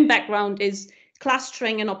my own background is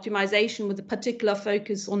clustering and optimization with a particular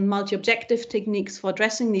focus on multi-objective techniques for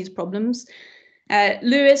addressing these problems.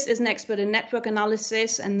 Lewis is an expert in network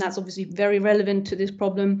analysis, and that's obviously very relevant to this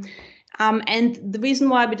problem. And the reason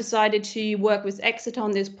why we decided to work with Exeter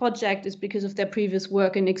on this project is because of their previous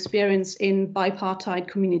work and experience in bipartite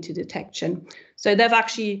community detection. So they've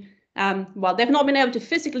actually, well, they've not been able to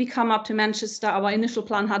physically come up to Manchester. Our initial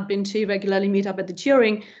plan had been to regularly meet up at the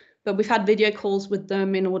Turing, but we've had video calls with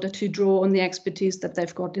them in order to draw on the expertise that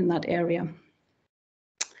they've got in that area.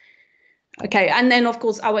 Okay, and then of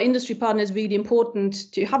course our industry partner is really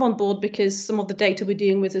important to have on board because some of the data we're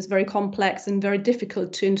dealing with is very complex and very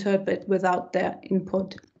difficult to interpret without their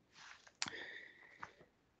input.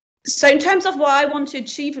 So in terms of what I want to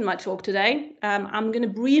achieve in my talk today, I'm going to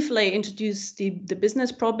briefly introduce the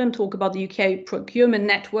business problem, talk about the UK procurement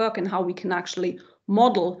network and how we can actually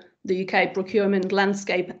model the UK procurement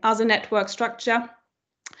landscape as a network structure.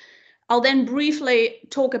 I'll then briefly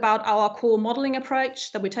talk about our core modeling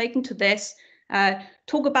approach that we're taking to this,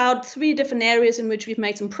 talk about 3 different areas in which we've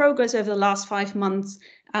made some progress over the last 5 months,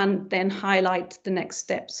 and then highlight the next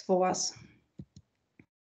steps for us.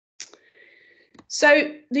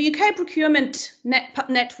 So the UK procurement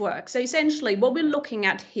network, so essentially what we're looking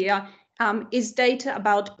at here is data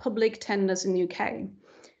about public tenders in the UK.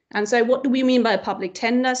 And so what do we mean by a public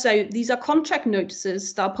tender? So these are contract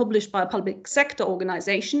notices that are published by a public sector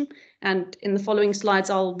organisation. And in the following slides,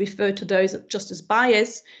 I'll refer to those just as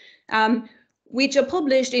bias, which are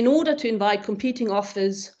published in order to invite competing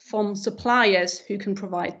offers from suppliers who can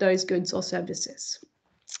provide those goods or services.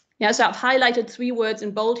 Yeah, so I've highlighted 3 words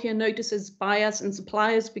in bold here, notices, buyers and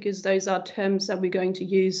suppliers, because those are terms that we're going to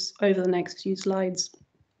use over the next few slides.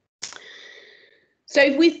 So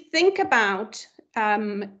if we think about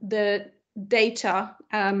the data,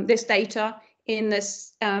 this data in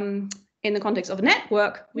this in the context of a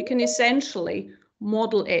network, we can essentially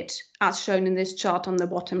model it as shown in this chart on the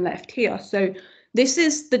bottom left here. So this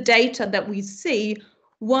is the data that we see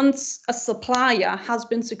once a supplier has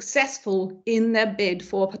been successful in their bid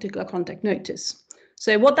for a particular contract notice.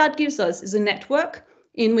 So what that gives us is a network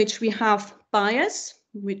in which we have buyers,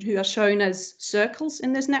 who are shown as circles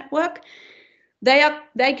in this network.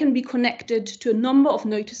 They can be connected to a number of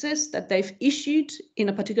notices that they've issued in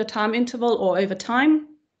a particular time interval or over time.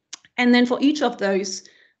 And then for each of those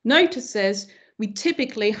notices, we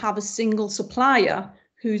typically have a single supplier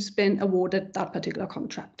who's been awarded that particular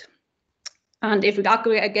contract. And if we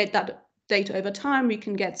aggregate that data over time, we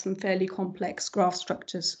can get some fairly complex graph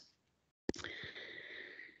structures.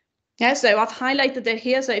 Yeah, so I've highlighted that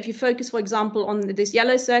here. So if you focus, for example, on this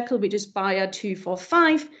yellow circle, which is buyer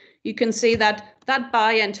 245, you can see that that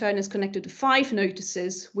buyer in turn is connected to 5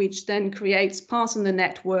 notices, which then creates paths in the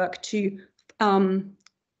network to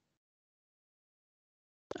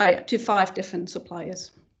 5 different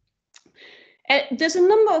suppliers. There's a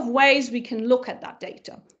number of ways we can look at that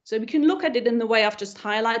data. So we can look at it in the way I've just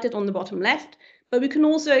highlighted on the bottom left, but we can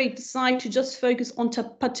also decide to just focus on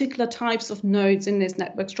particular types of nodes in this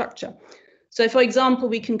network structure. So for example,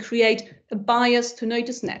 we can create a bias to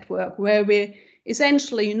notice network where we're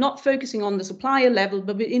essentially not focusing on the supplier level,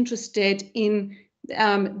 but we're interested in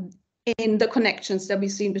the connections that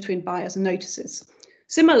we've seen between buyers and notices.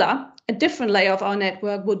 Similar, a different layer of our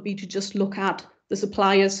network would be to just look at the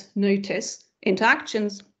supplier's notice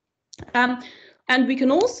interactions. And we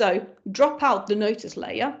can also drop out the notice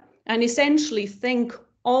layer and essentially think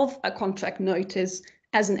of a contract notice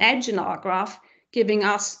as an edge in our graph, giving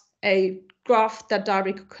us a graph that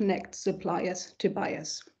directly connects suppliers to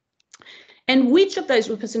buyers. And which of those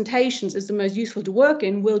representations is the most useful to work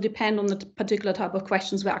in will depend on the particular type of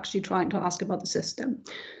questions we're actually trying to ask about the system.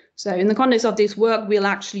 So in the context of this work, we'll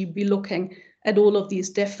actually be looking at all of these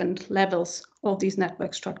different levels of these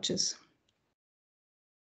network structures.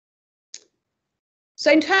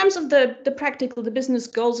 So in terms of the business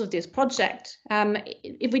goals of this project,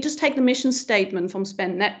 if we just take the mission statement from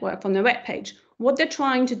Spend Network from their webpage, what they're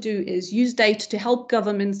trying to do is use data to help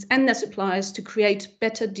governments and their suppliers to create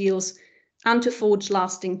better deals and to forge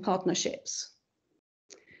lasting partnerships.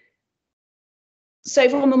 So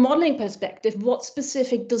from a modeling perspective, what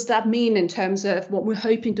specific does that mean in terms of what we're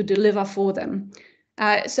hoping to deliver for them?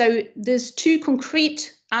 So there's 2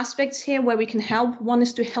 concrete aspects here where we can help. One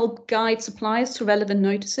is to help guide suppliers to relevant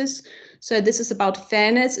notices. So this is about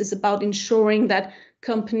fairness, it's about ensuring that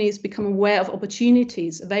companies become aware of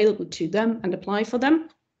opportunities available to them and apply for them.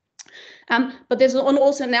 But there's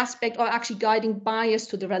also an aspect of actually guiding buyers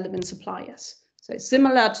to the relevant suppliers. So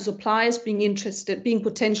similar to suppliers being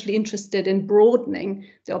potentially interested in broadening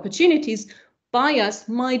the opportunities, buyers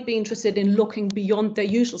might be interested in looking beyond their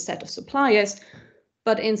usual set of suppliers,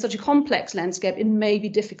 but in such a complex landscape, it may be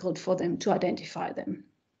difficult for them to identify them.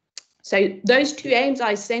 So those 2 aims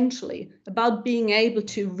are essentially about being able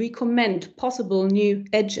to recommend possible new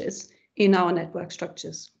edges in our network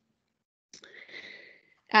structures.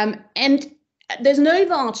 And there's an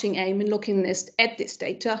overarching aim in looking at this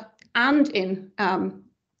data and in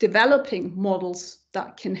developing models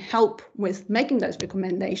that can help with making those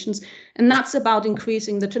recommendations, and that's about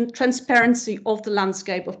increasing the transparency of the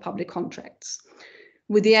landscape of public contracts,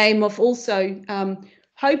 with the aim of also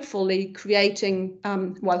hopefully creating,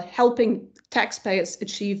 well, helping taxpayers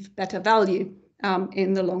achieve better value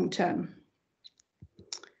in the long term.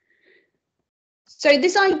 So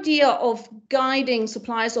this idea of guiding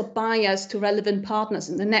suppliers or buyers to relevant partners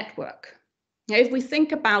in the network. Now, if we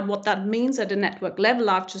think about what that means at a network level,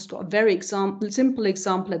 I've just got a very simple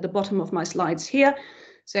example at the bottom of my slides here.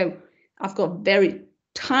 So I've got very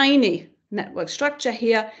tiny network structure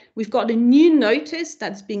here. We've got a new notice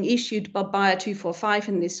that's being issued by buyer 245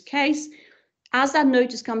 in this case. As that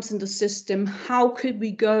notice comes in the system, how could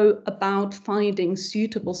we go about finding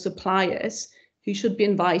suitable suppliers who should be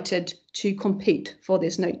invited to compete for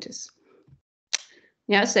this notice?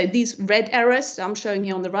 Yeah, so these red arrows I'm showing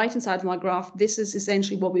here on the right-hand side of my graph, this is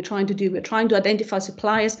essentially what we're trying to do. We're trying to identify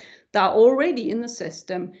suppliers that are already in the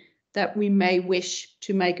system that we may wish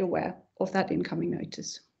to make aware of that incoming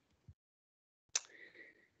notice.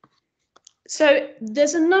 So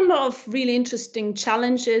there's a number of really interesting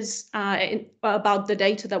challenges about the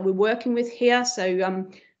data that we're working with here. So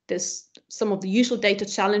there's some of the usual data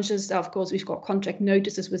challenges. Of course, we've got contract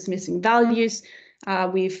notices with missing values.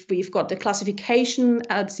 We've got the classification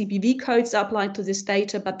CPV codes applied to this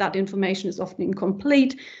data, but that information is often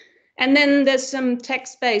incomplete. And then there's some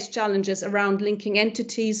text-based challenges around linking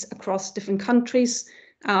entities across different countries,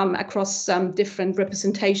 across different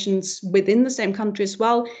representations within the same country as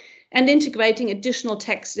well, and integrating additional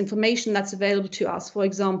text information that's available to us, for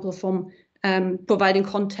example, from providing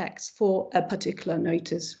context for a particular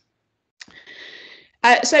notice.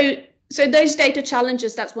 So those data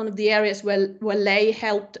challenges, that's one of the areas where Lei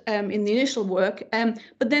helped in the initial work.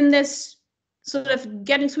 But then there's sort of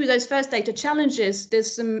getting through those first data challenges,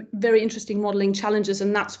 there's some very interesting modeling challenges,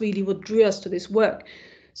 and that's really what drew us to this work.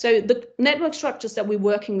 So the network structures that we're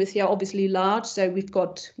working with here are obviously large, so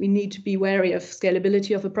we need to be wary of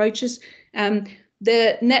scalability of approaches.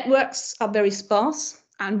 The networks are very sparse,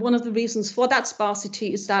 and one of the reasons for that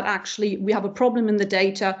sparsity is that actually we have a problem in the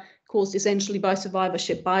data caused essentially by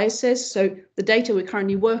survivorship biases. So the data we're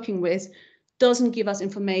currently working with doesn't give us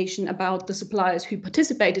information about the suppliers who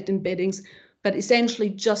participated in biddings, but essentially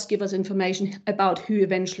just give us information about who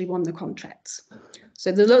eventually won the contracts.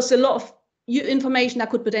 So there's a lot of information that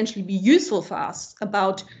could potentially be useful for us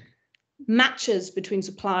about matches between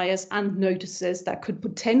suppliers and notices that could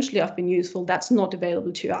potentially have been useful. That's not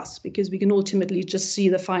available to us because we can ultimately just see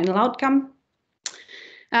the final outcome.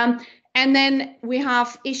 And then we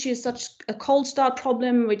have issues such a cold start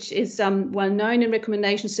problem, which is well known in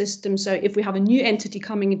recommendation systems. So if we have a new entity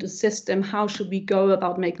coming into the system, how should we go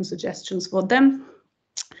about making suggestions for them?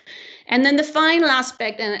 And then the final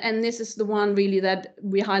aspect, and this is the one really that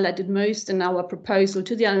we highlighted most in our proposal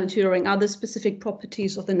to the Alan Turing, are the specific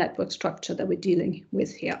properties of the network structure that we're dealing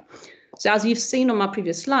with here. So as you've seen on my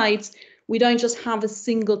previous slides, we don't just have a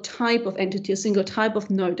single type of entity, a single type of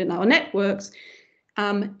node in our networks,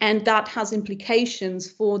 and that has implications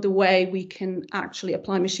for the way we can actually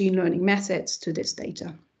apply machine learning methods to this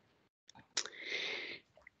data.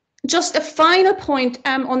 Just a final point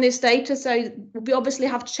on this data. So we obviously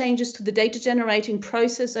have changes to the data generating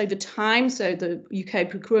process over time. So the UK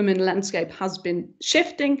procurement landscape has been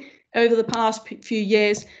shifting over the past few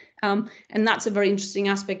years, and that's a very interesting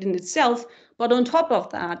aspect in itself. But on top of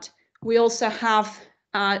that, we also have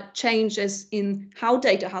changes in how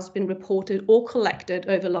data has been reported or collected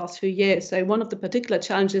over the last few years. So one of the particular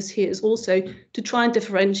challenges here is also to try and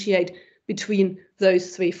differentiate between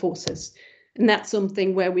those three forces. And that's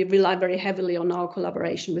something where we rely very heavily on our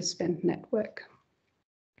collaboration with Spend Network.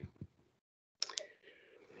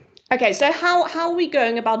 Okay, so how are we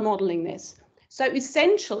going about modeling this? So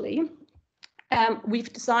essentially,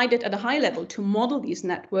 we've decided at a high level to model these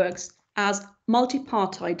networks as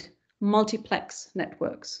multipartite, multiplex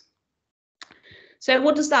networks. So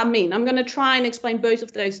what does that mean? I'm going to try and explain both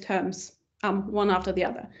of those terms one after the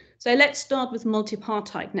other. So let's start with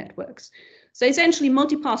multipartite networks. So essentially,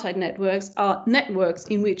 multipartite networks are networks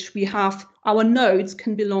in which we have our nodes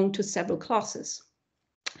can belong to several classes.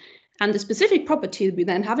 And the specific property that we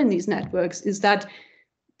then have in these networks is that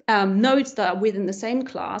nodes that are within the same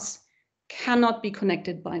class cannot be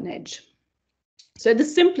connected by an edge. So the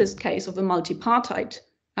simplest case of a multipartite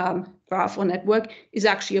graph or network is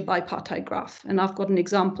actually a bipartite graph. And I've got an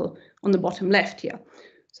example on the bottom left here.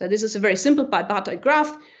 So this is a very simple bipartite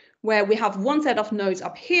graph where we have one set of nodes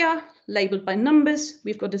up here labeled by numbers.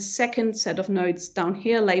 We've got a second set of nodes down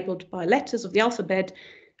here labeled by letters of the alphabet.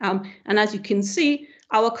 And as you can see,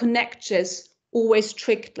 our connectors always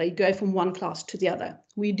strictly go from one class to the other.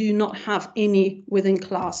 We do not have any within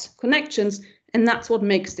class connections, and that's what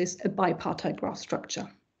makes this a bipartite graph structure.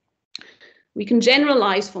 We can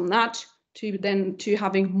generalize from that to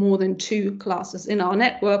having more than 2 classes in our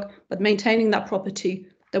network, but maintaining that property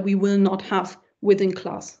that we will not have within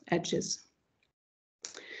class edges.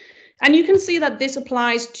 And you can see that this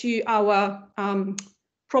applies to our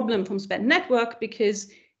problem from spent network, because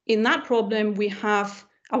in that problem we have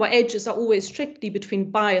our edges are always strictly between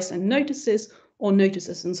buyers and notices, or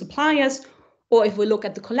notices and suppliers. Or if we look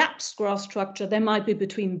at the collapsed graph structure, there might be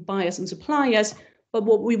between buyers and suppliers. But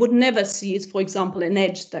what we would never see is, for example, an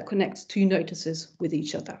edge that connects 2 notices with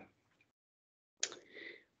each other.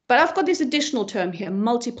 But I've got this additional term here,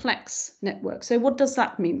 multiplex network. So what does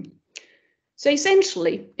that mean? So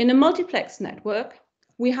essentially, in a multiplex network,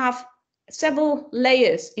 we have several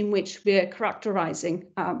layers in which we're characterizing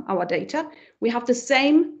our data. We have the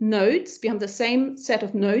same nodes, we have the same set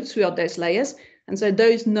of nodes throughout those layers. And so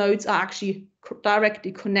those nodes are actually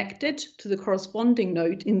directly connected to the corresponding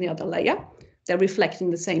node in the other layer. They're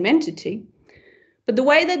reflecting the same entity. But the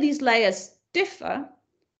way that these layers differ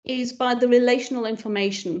is by the relational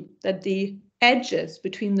information that the edges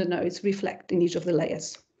between the nodes reflect in each of the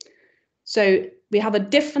layers. So we have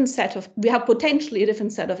potentially a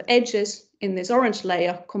different set of edges in this orange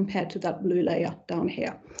layer compared to that blue layer down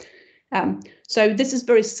here. So this is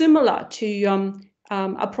very similar to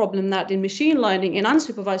a problem that in machine learning, in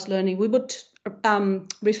unsupervised learning, we would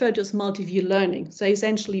refer to as multi-view learning. So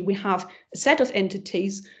essentially we have a set of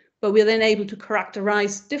entities, but we're then able to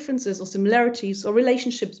characterize differences or similarities or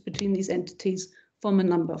relationships between these entities from a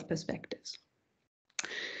number of perspectives.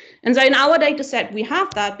 And so in our data set, we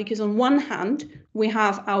have that because on one hand, we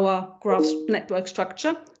have our graph network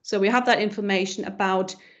structure. So we have that information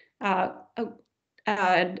about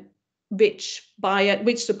which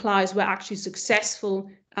suppliers were actually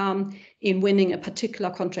successful in winning a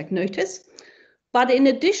particular contract notice. But in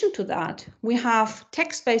addition to that, we have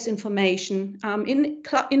text-based information,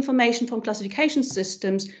 information from classification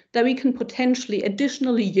systems that we can potentially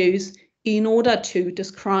additionally use in order to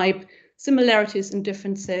describe similarities and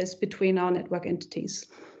differences between our network entities.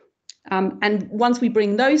 And once we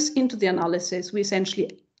bring those into the analysis, we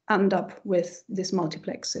essentially end up with this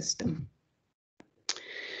multiplex system.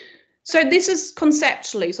 So this is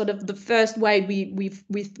conceptually sort of the first way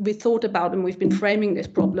we thought about and we've been framing this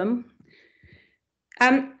problem.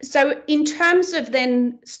 So in terms of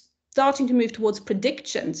then starting to move towards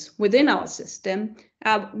predictions within our system,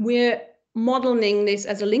 we're modeling this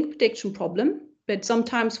as a link prediction problem, but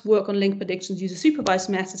sometimes work on link predictions using supervised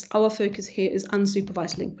methods. Our focus here is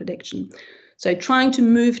unsupervised link prediction. So trying to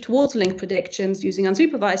move towards link predictions using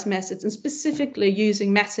unsupervised methods and specifically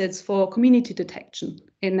using methods for community detection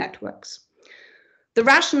in networks. The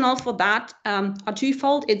rationale for that are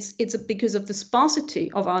twofold. It's because of the sparsity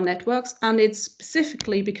of our networks, and it's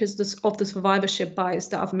specifically because of the survivorship bias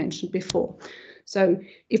that I've mentioned before. So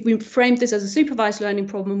if we frame this as a supervised learning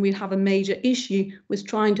problem, we'd have a major issue with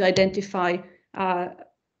trying to identify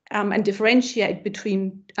and differentiate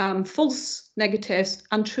between false negatives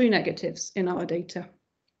and true negatives in our data.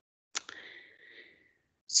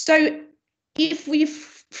 So if we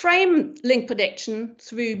frame link prediction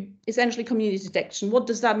through essentially community detection, what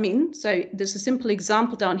does that mean? So there's a simple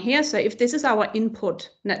example down here. So if this is our input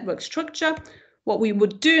network structure, what we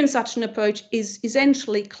would do in such an approach is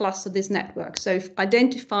essentially cluster this network. So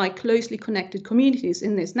identify closely connected communities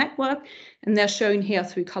in this network, and they're shown here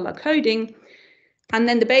through color coding. And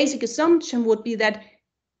then the basic assumption would be that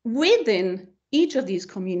within each of these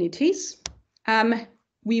communities,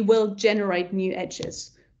 we will generate new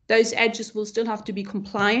edges. Those edges will still have to be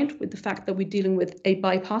compliant with the fact that we're dealing with a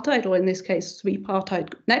bipartite, or in this case,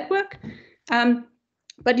 3-partite network.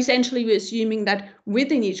 But essentially, we're assuming that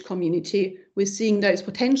within each community, we're seeing those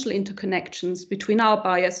potential interconnections between our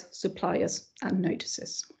buyers, suppliers, and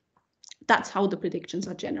notices. That's how the predictions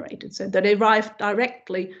are generated. So they derive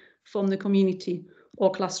directly from the community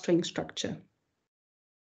or clustering structure.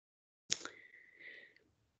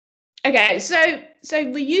 Okay, so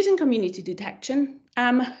we're using community detection.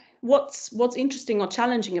 What's interesting or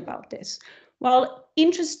challenging about this? Well,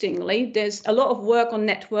 interestingly, there's a lot of work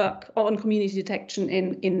on community detection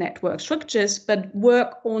in network structures, but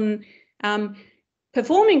work on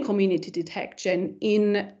performing community detection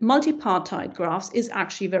in multipartite graphs is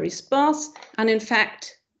actually very sparse. And in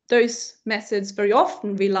fact, those methods very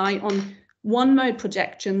often rely on one-mode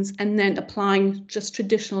projections and then applying just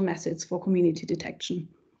traditional methods for community detection.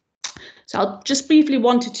 So I'll just briefly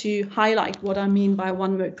wanted to highlight what I mean by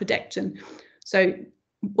one-mode projection. So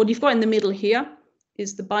what you've got in the middle here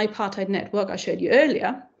is the bipartite network I showed you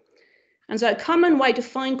earlier. And so a common way to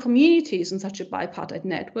find communities in such a bipartite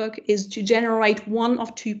network is to generate one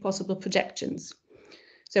of two possible projections.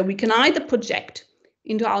 So we can either project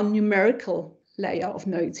into our numerical layer of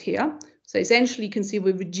nodes here. So essentially, you can see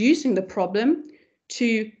we're reducing the problem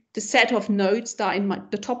to the set of nodes that are in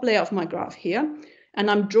the top layer of my graph here. And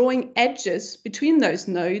I'm drawing edges between those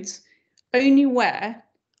nodes only where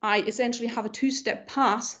I essentially have a two-step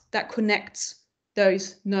path that connects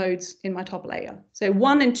those nodes in my top layer. So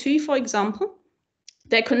 1 and 2, for example,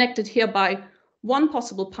 they're connected here by one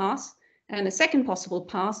possible path and a second possible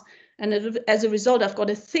path. And as a result, I've got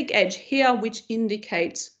a thick edge here, which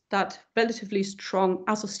indicates that relatively strong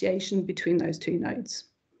association between those two nodes.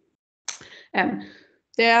 All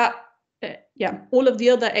of the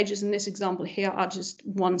other edges in this example here are just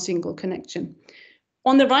one single connection.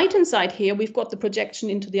 On the right-hand side here, we've got the projection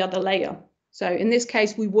into the other layer. So in this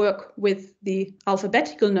case, we work with the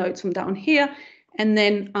alphabetical nodes from down here, and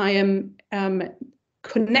then I am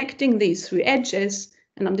connecting these through edges,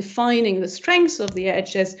 and I'm defining the strengths of the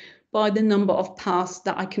edges by the number of paths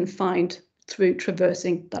that I can find through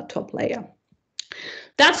traversing that top layer.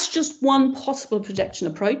 That's just one possible projection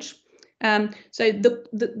approach. So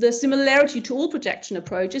the similarity to all projection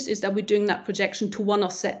approaches is that we're doing that projection to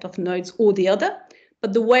one set of nodes or the other,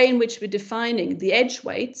 but the way in which we're defining the edge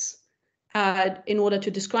weights in order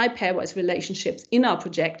to describe pairwise relationships in our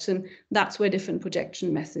projection, that's where different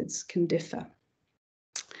projection methods can differ.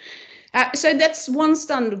 So that's one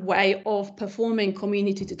standard way of performing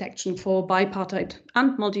community detection for bipartite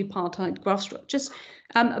and multipartite graph structures.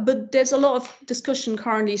 But there's a lot of discussion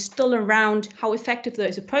currently still around how effective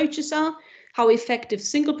those approaches are, how effective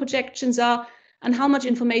single projections are, and how much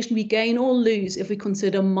information we gain or lose if we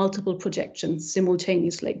consider multiple projections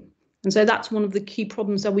simultaneously. And so that's one of the key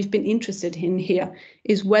problems that we've been interested in here,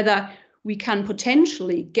 is whether we can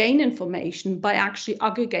potentially gain information by actually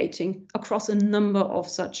aggregating across a number of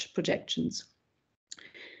such projections.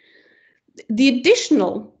 The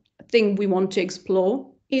additional thing we want to explore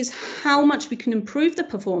is how much we can improve the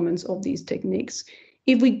performance of these techniques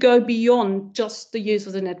if we go beyond just the use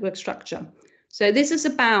of the network structure. So this is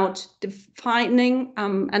about defining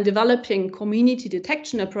and developing community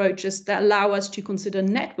detection approaches that allow us to consider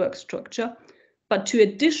network structure, but to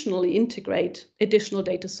additionally integrate additional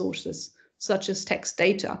data sources, such as text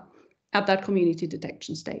data, at that community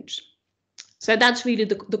detection stage. So that's really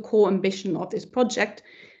the core ambition of this project.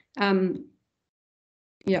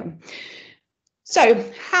 So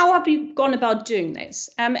how have we gone about doing this?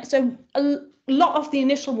 So a lot of the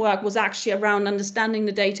initial work was actually around understanding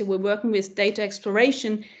the data we're working with, data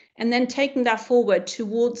exploration, and then taking that forward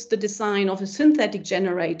towards the design of a synthetic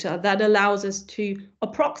generator that allows us to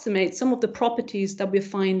approximate some of the properties that we're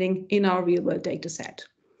finding in our real-world data set.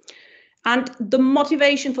 And the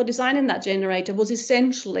motivation for designing that generator was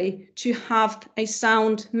essentially to have a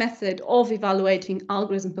sound method of evaluating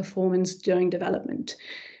algorithm performance during development.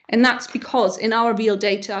 And that's because in our real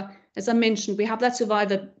data, as I mentioned, we have that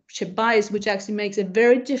survivorship bias, which actually makes it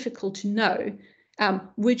very difficult to know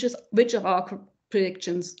which of our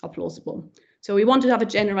predictions are plausible. So we want to have a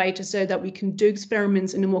generator so that we can do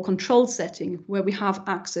experiments in a more controlled setting where we have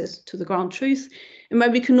access to the ground truth, and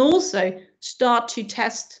where we can also start to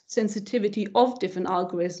test sensitivity of different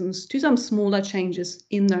algorithms to some smaller changes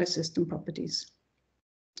in those system properties.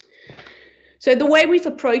 So the way we've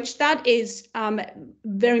approached that is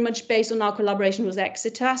very much based on our collaboration with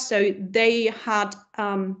Exeter. So they had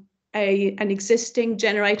an existing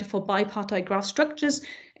generator for bipartite graph structures,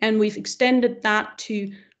 and we've extended that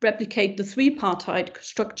to replicate the three-partite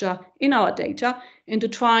structure in our data and to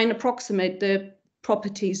try and approximate the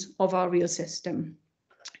properties of our real system.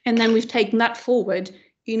 And then we've taken that forward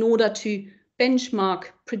in order to benchmark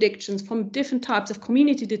predictions from different types of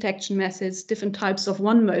community detection methods, different types of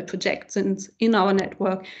one-mode projections in our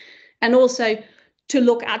network, and also to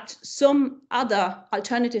look at some other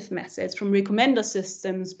alternative methods from recommender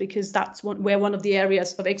systems, because that's where one of the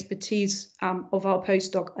areas of expertise of our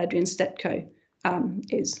postdoc, Adrian Stetko,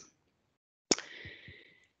 is.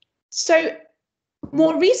 So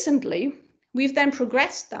more recently, we've then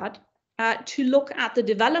progressed that to look at the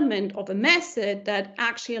development of a method that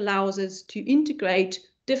actually allows us to integrate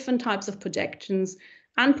different types of projections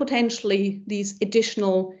and potentially these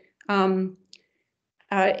additional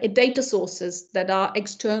data sources that are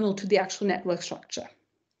external to the actual network structure.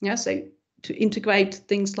 Yeah, so to integrate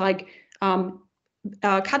things like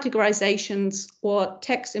categorizations or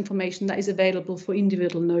text information that is available for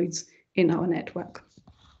individual nodes in our network.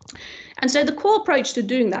 And so the core approach to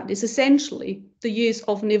doing that is essentially the use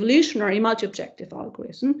of an evolutionary multi-objective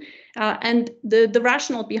algorithm. And the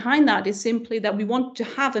rationale behind that is simply that we want to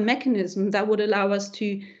have a mechanism that would allow us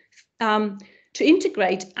to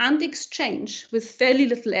integrate and exchange with fairly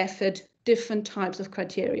little effort different types of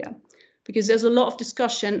criteria. because there's a lot of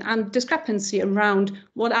discussion and discrepancy around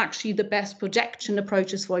what actually the best projection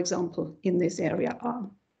approaches, for example, in this area are.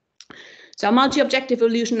 So our multi-objective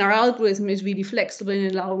evolutionary algorithm is really flexible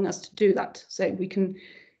in allowing us to do that. So we can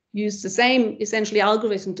use the same essentially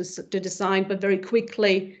algorithm to design, but very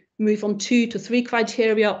quickly move on 2 to 3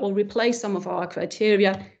 criteria or replace some of our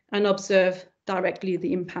criteria and observe directly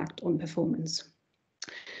the impact on performance.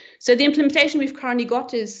 So the implementation we've currently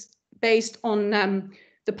got is based on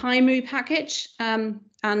the PyMu package and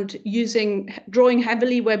drawing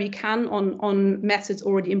heavily where we can on methods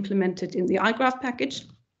already implemented in the iGraph package.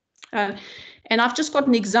 And I've just got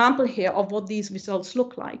an example here of what these results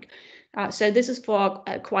look like. So this is for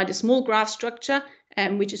quite a small graph structure,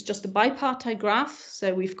 which is just a bipartite graph.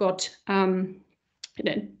 So we've got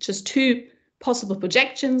just 2 possible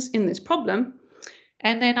projections in this problem.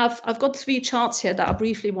 And then I've got 3 charts here that I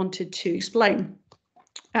briefly wanted to explain.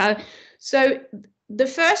 So the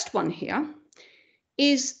first one here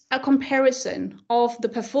is a comparison of the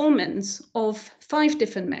performance of 5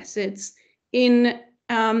 different methods in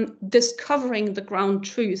discovering the ground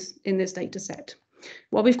truth in this data set.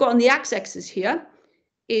 What we've got on the x-axis here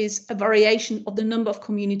is a variation of the number of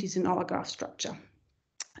communities in our graph structure.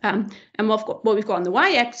 And what we've got on the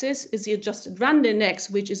y-axis is the adjusted rand index,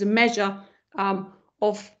 which is a measure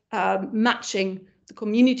of matching the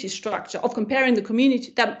community structure, of comparing the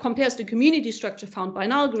community, that compares the community structure found by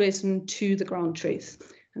an algorithm to the ground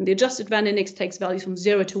truth. And the adjusted rand index takes values from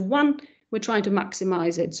 0 to 1. We're trying to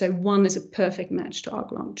maximize it. So 1 is a perfect match to our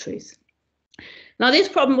ground truth. Now, this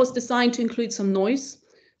problem was designed to include some noise.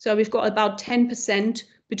 So we've got about 10%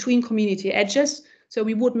 between community edges. So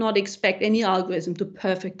we would not expect any algorithm to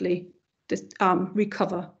perfectly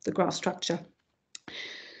recover the graph structure.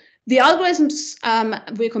 The algorithms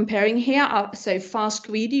we're comparing here are so fast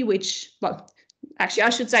greedy, which, well, actually,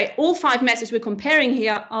 I should say all 5 methods we're comparing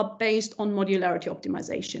here are based on modularity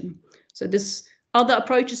optimization. So there's other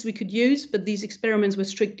approaches we could use, but these experiments were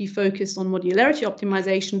strictly focused on modularity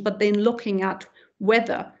optimization, but then looking at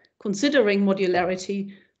whether considering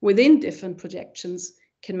modularity within different projections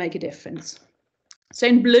can make a difference. So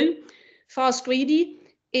in blue, fast greedy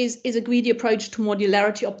is a greedy approach to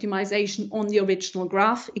modularity optimization on the original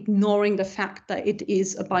graph, ignoring the fact that it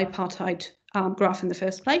is a bipartite graph in the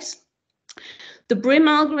first place. The BRIM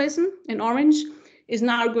algorithm in orange is an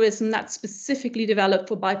algorithm that's specifically developed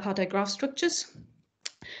for bipartite graph structures.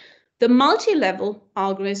 The multi-level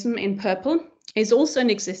algorithm in purple is also an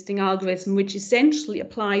existing algorithm which essentially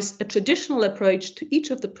applies a traditional approach to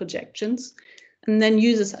each of the projections and then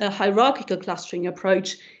uses a hierarchical clustering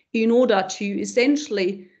approach in order to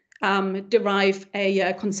essentially derive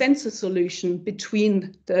a consensus solution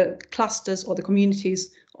between the clusters or the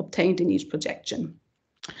communities obtained in each projection.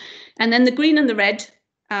 And then the green and the red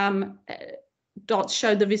dots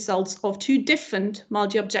show the results of 2 different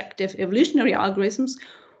multi-objective evolutionary algorithms.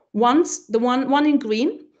 The one in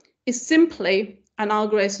green is simply an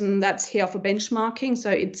algorithm that's here for benchmarking. So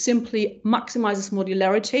it simply maximizes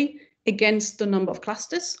modularity against the number of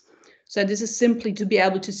clusters. So this is simply to be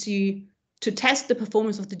able to test the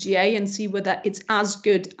performance of the GA and see whether it's as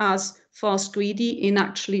good as fast greedy in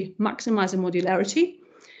actually maximizing modularity.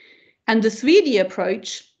 And the 3D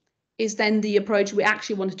approach is then the approach we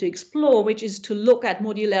actually wanted to explore, which is to look at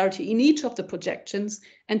modularity in each of the projections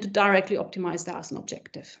and to directly optimize that as an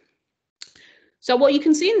objective. So what you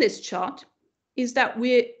can see in this chart is that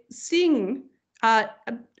we're seeing a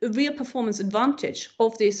real performance advantage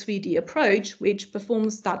of this 3D approach, which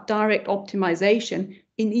performs that direct optimization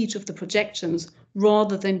in each of the projections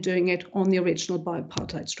rather than doing it on the original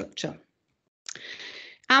bipartite structure.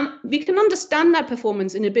 We can understand that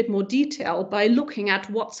performance in a bit more detail by looking at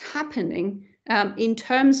what's happening in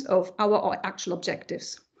terms of our actual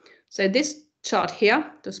objectives. So this chart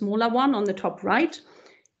here, the smaller one on the top right,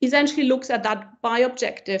 essentially looks at that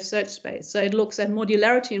bi-objective search space. So it looks at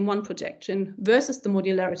modularity in one projection versus the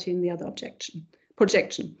modularity in the other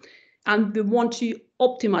projection. And we want to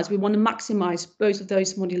optimize, we want to maximize both of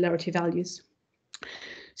those modularity values.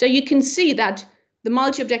 So you can see that the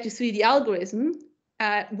multi-objective 3D algorithm,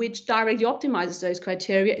 which directly optimizes those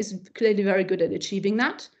criteria, is clearly very good at achieving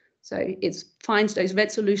that. So it finds those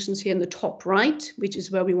red solutions here in the top right, which is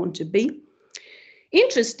where we want to be.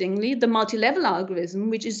 Interestingly, the multi-level algorithm,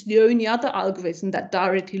 which is the only other algorithm that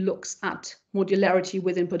directly looks at modularity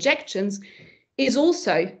within projections, is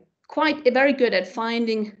also very good at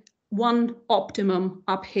finding one optimum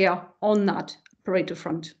up here on that Pareto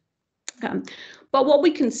front. But what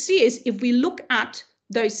we can see is if we look at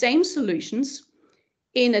those same solutions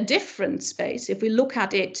in a different space, if we look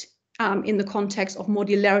at it in the context of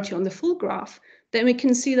modularity on the full graph, then we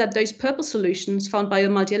can see that those purple solutions found by a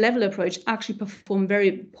multi-level approach actually perform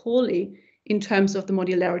very poorly in terms of the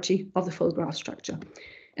modularity of the full graph structure.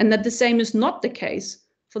 And that the same is not the case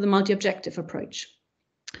for the multi-objective approach.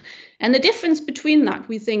 And the difference between that,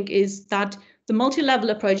 we think, is that the multi-level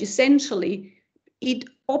approach essentially, it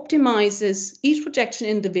optimizes each projection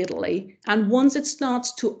individually, and once it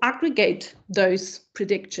starts to aggregate those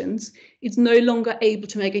predictions, it's no longer able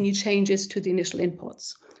to make any changes to the initial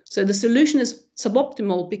inputs. So the solution is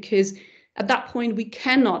suboptimal because at that point we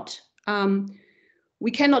cannot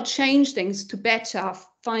change things to better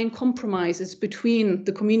find compromises between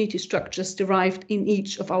the community structures derived in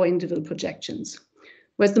each of our individual projections.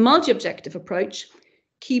 Whereas the multi-objective approach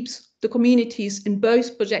keeps the communities in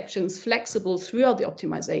both projections flexible throughout the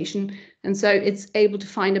optimization, and so it's able to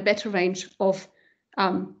find a better range of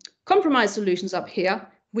compromise solutions up here,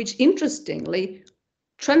 which interestingly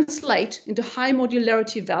translate into high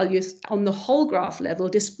modularity values on the whole graph level,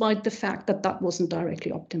 despite the fact that that wasn't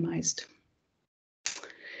directly optimized.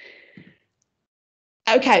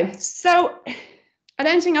 Okay, so I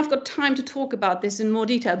don't think I've got time to talk about this in more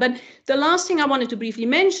detail, but the last thing I wanted to briefly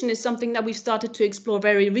mention is something that we've started to explore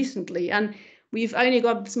very recently, and we've only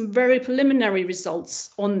got some very preliminary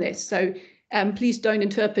results on this. So please don't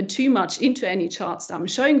interpret too much into any charts that I'm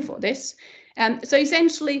showing for this. So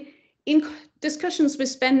essentially, in discussions with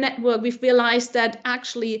Spend Network, we've realized that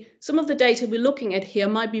actually some of the data we're looking at here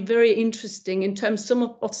might be very interesting in terms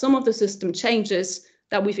of some of the system changes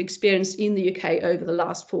that we've experienced in the UK over the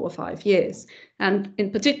last 4 or 5 years. And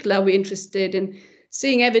in particular, we're interested in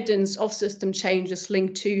seeing evidence of system changes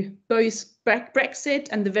linked to both Brexit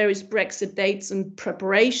and the various Brexit dates and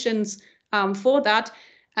preparations for that,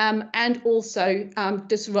 and also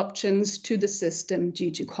disruptions to the system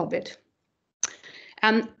due to COVID.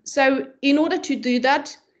 So in order to do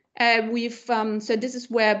that, so this is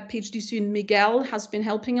where PhD student Miguel has been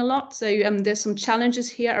helping a lot. So there's some challenges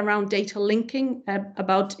here around data linking,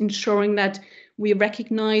 about ensuring that we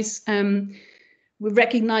recognize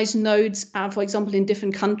nodes, for example, in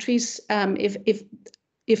different countries,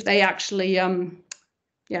 if they actually,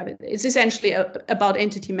 it's essentially about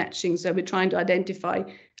entity matching. So we're trying to identify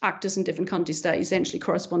actors in different countries that essentially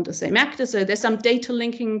correspond to the same actor. So there's some data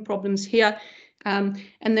linking problems here. And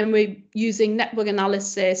then we're using network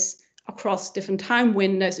analysis across different time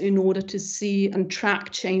windows in order to see and track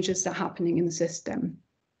changes that are happening in the system.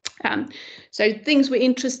 So things we're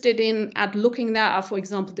interested in at looking at are, for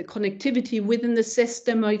example, the connectivity within the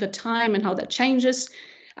system over time and how that changes.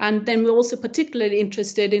 And then we're also particularly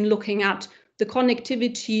interested in looking at the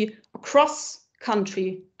connectivity across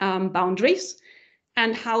country boundaries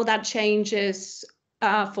and how that changes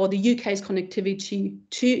for the UK's connectivity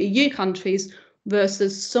to EU countries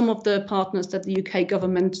versus some of the partners that the UK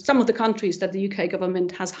government, some of the countries that the UK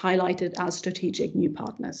government has highlighted as strategic new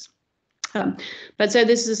partners. But so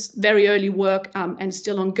this is very early work and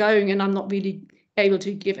still ongoing, and I'm not really able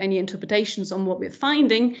to give any interpretations on what we're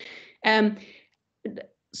finding.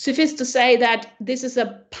 Suffice to say that this is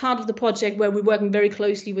a part of the project where we're working very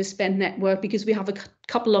closely with Spend Network because we have a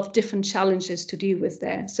couple of different challenges to deal with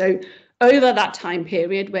there. So over that time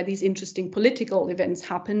period where these interesting political events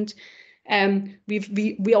happened,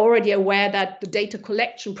 we're already aware that the data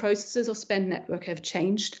collection processes of Spend Network have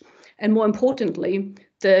changed. And more importantly,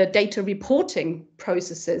 the data reporting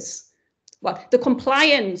processes, well, the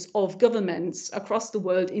compliance of governments across the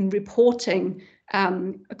world in reporting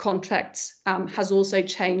contracts has also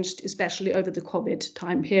changed, especially over the COVID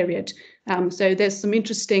time period. So there's some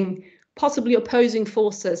interesting, possibly opposing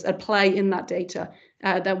forces at play in that data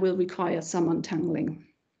that will require some untangling.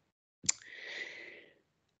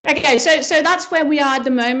 Okay, so that's where we are at the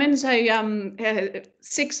moment. So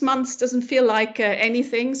 6 months doesn't feel like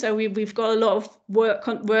anything. So we've got a lot of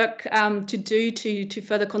work to do to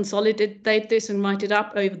further consolidate this and write it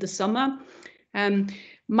up over the summer.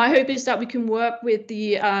 My hope is that we can work with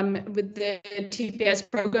the TPS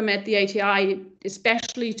program at the IDSAI,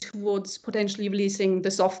 especially towards potentially releasing the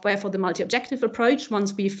software for the multi-objective approach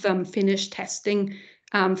once we've finished testing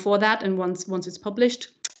for that and once it's published.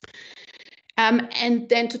 And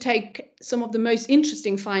then to take some of the most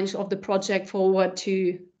interesting findings of the project forward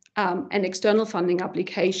to an external funding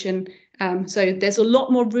application. So there's a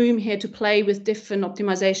lot more room here to play with different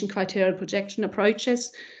optimization criteria projection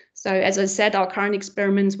approaches. So as I said, our current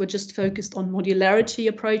experiments were just focused on modularity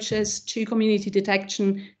approaches to community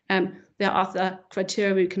detection. There are other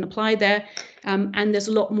criteria we can apply there. And there's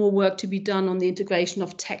a lot more work to be done on the integration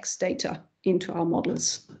of text data into our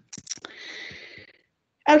models.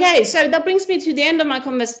 Okay, so that brings me to the end of my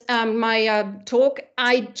talk.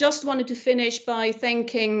 I just wanted to finish by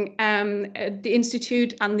thanking the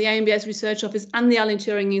Institute and the AMBS Research Office and the Alan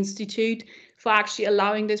Turing Institute for actually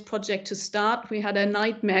allowing this project to start. We had a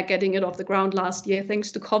nightmare getting it off the ground last year,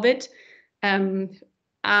 thanks to COVID. And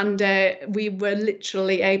we were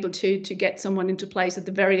literally able to get someone into place at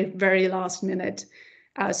the very, very last minute.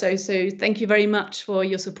 So thank you very much for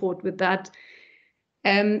your support with that.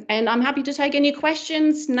 And I'm happy to take any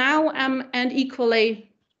questions now and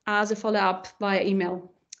equally as a follow-up via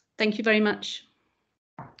email. Thank you very much.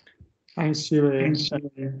 Thanks, Julia.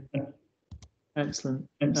 Excellent.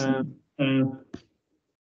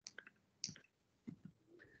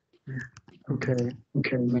 Okay.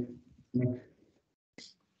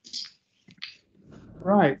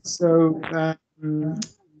 Right. So,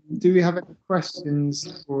 do we have any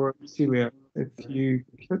questions for Julia? If you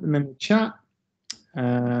put them in the chat,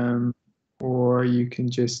 or you can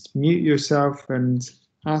just mute yourself and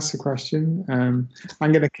ask a question. I'm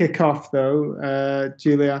going to kick off though,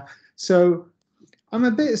 Julia. So I'm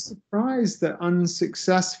a bit surprised that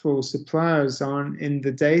unsuccessful suppliers aren't in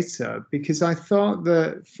the data, because I thought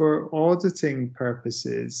that for auditing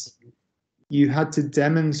purposes, you had to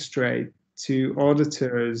demonstrate to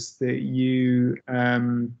auditors that you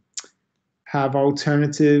have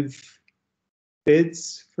alternative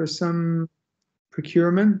bids for some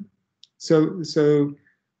procurement. So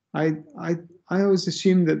I always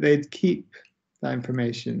assumed that they'd keep that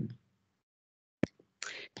information.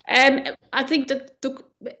 I think that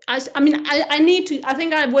I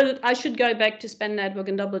should go back to Spend Network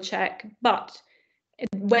and double check, but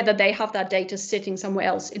whether they have that data sitting somewhere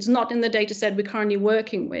else. It's not in the data set we're currently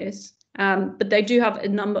working with, but they do have a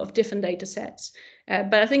number of different data sets.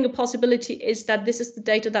 But I think a possibility is that this is the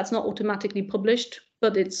data that's not automatically published,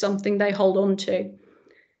 but it's something they hold on to.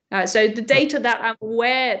 So the data that I'm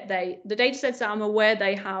aware the data sets that I'm aware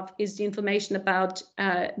they have is the information about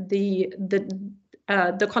the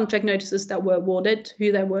contract notices that were awarded,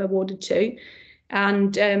 who they were awarded to,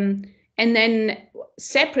 and then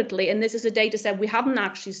separately, and this is a data set we haven't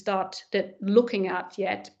actually started looking at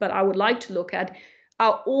yet, but I would like to look at,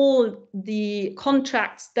 are all the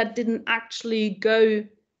contracts that didn't actually go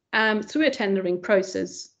through a tendering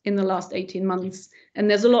process in the last 18 months. And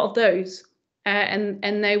there's a lot of those,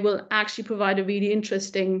 and they will actually provide a really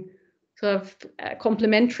interesting sort of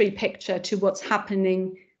complementary picture to what's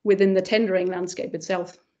happening within the tendering landscape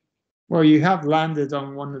itself. Well, you have landed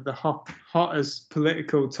on one of the hottest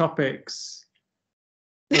political topics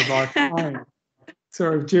of our time,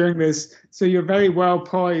 sort of during this. So you're very well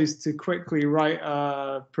poised to quickly write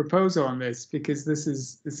a proposal on this, because this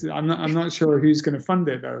is I'm not sure who's going to fund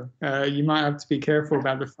it though. You might have to be careful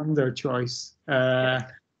about the funder choice. I've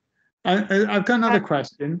got another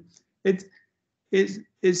question. It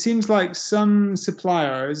seems like some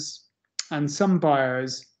suppliers and some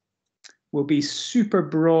buyers will be super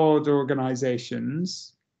broad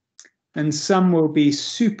organizations, and some will be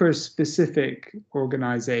super specific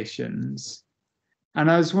organizations. And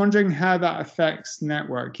I was wondering how that affects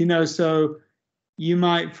network. You know, so you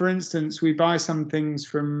might, for instance, we buy some things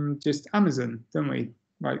from just Amazon, don't we?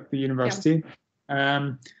 Like the university.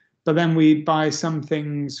 Yeah. But then we buy some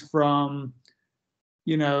things from,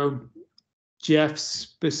 you know, Jeff's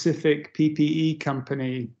specific PPE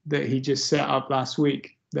company that he just set up last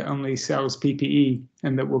week that only sells PPE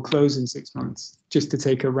and that will close in 6 months, just to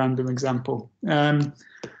take a random example.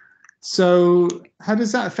 So how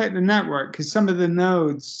does that affect the network? Because some of the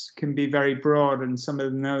nodes can be very broad and some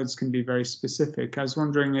of the nodes can be very specific. I was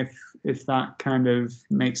wondering if that kind of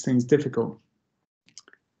makes things difficult.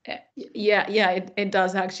 Yeah, it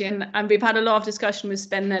does actually, and we've had a lot of discussion with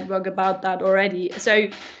Spend Network about that already. So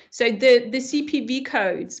the CPV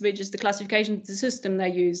codes, which is the classification of the system they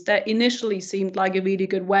use, that initially seemed like a really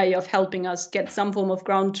good way of helping us get some form of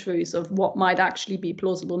ground truth of what might actually be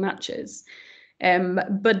plausible matches.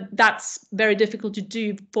 But that's very difficult to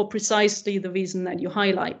do for precisely the reason that you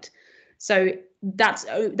highlight. So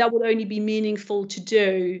that would only be meaningful to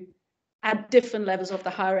do at different levels of the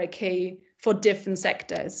hierarchy for different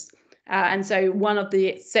sectors. And so one of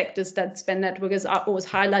the sectors that Spend Network has always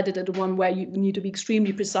highlighted as the one where you need to be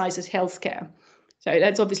extremely precise is healthcare. So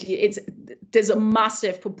that's obviously, there's a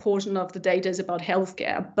massive proportion of the data is about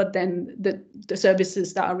healthcare, but then the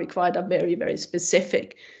services that are required are very, very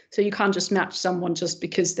specific. So you can't just match someone just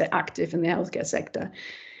because they're active in the healthcare sector.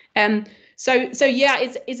 So yeah,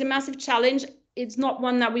 it's a massive challenge. It's not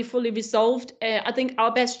one that we fully resolved. I think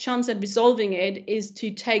our best chance at resolving it is to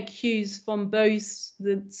take cues from both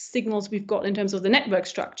the signals we've got in terms of the network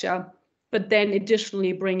structure, but then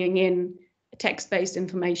additionally bringing in text-based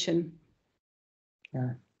information.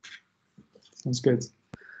 Yeah, sounds good.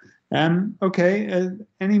 Okay,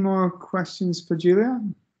 any more questions for Julia?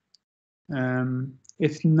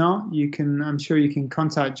 If not, I'm sure you can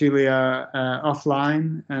contact Julia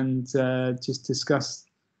offline and just discuss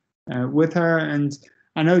with her. And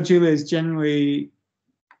I know Julia is generally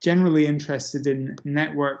interested in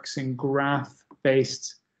networks and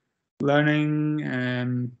graph-based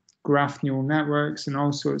learning, graph neural networks, and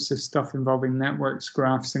all sorts of stuff involving networks,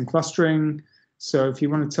 graphs, and clustering. So if you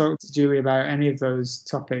want to talk to Julie about any of those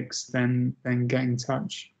topics, then get in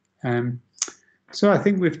touch. So I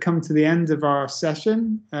think we've come to the end of our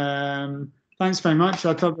session. Thanks very much.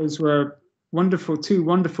 I thought those were two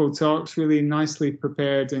wonderful talks, really nicely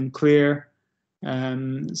prepared and clear.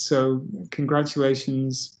 So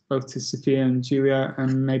congratulations both to Sophia and Julia,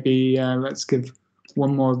 and maybe let's give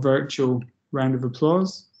one more virtual round of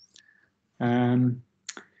applause.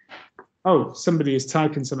 Oh, somebody is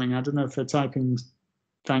typing something. I don't know if they're typing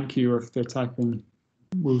thank you or if they're typing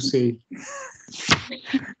we'll see.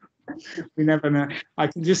 We never know. I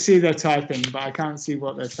can just see they're typing, but I can't see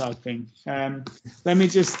what they're typing. Let me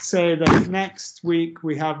just say that next week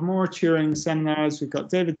we have more Turing seminars. We've got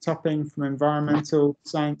David Topping from Environmental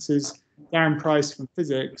Sciences, Darren Price from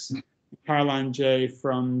Physics, Caroline J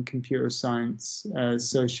from Computer Science.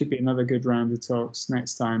 So it should be another good round of talks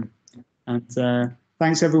next time. And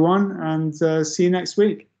thanks everyone, and see you next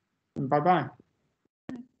week. And bye-bye.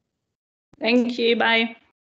 Thank you. Bye.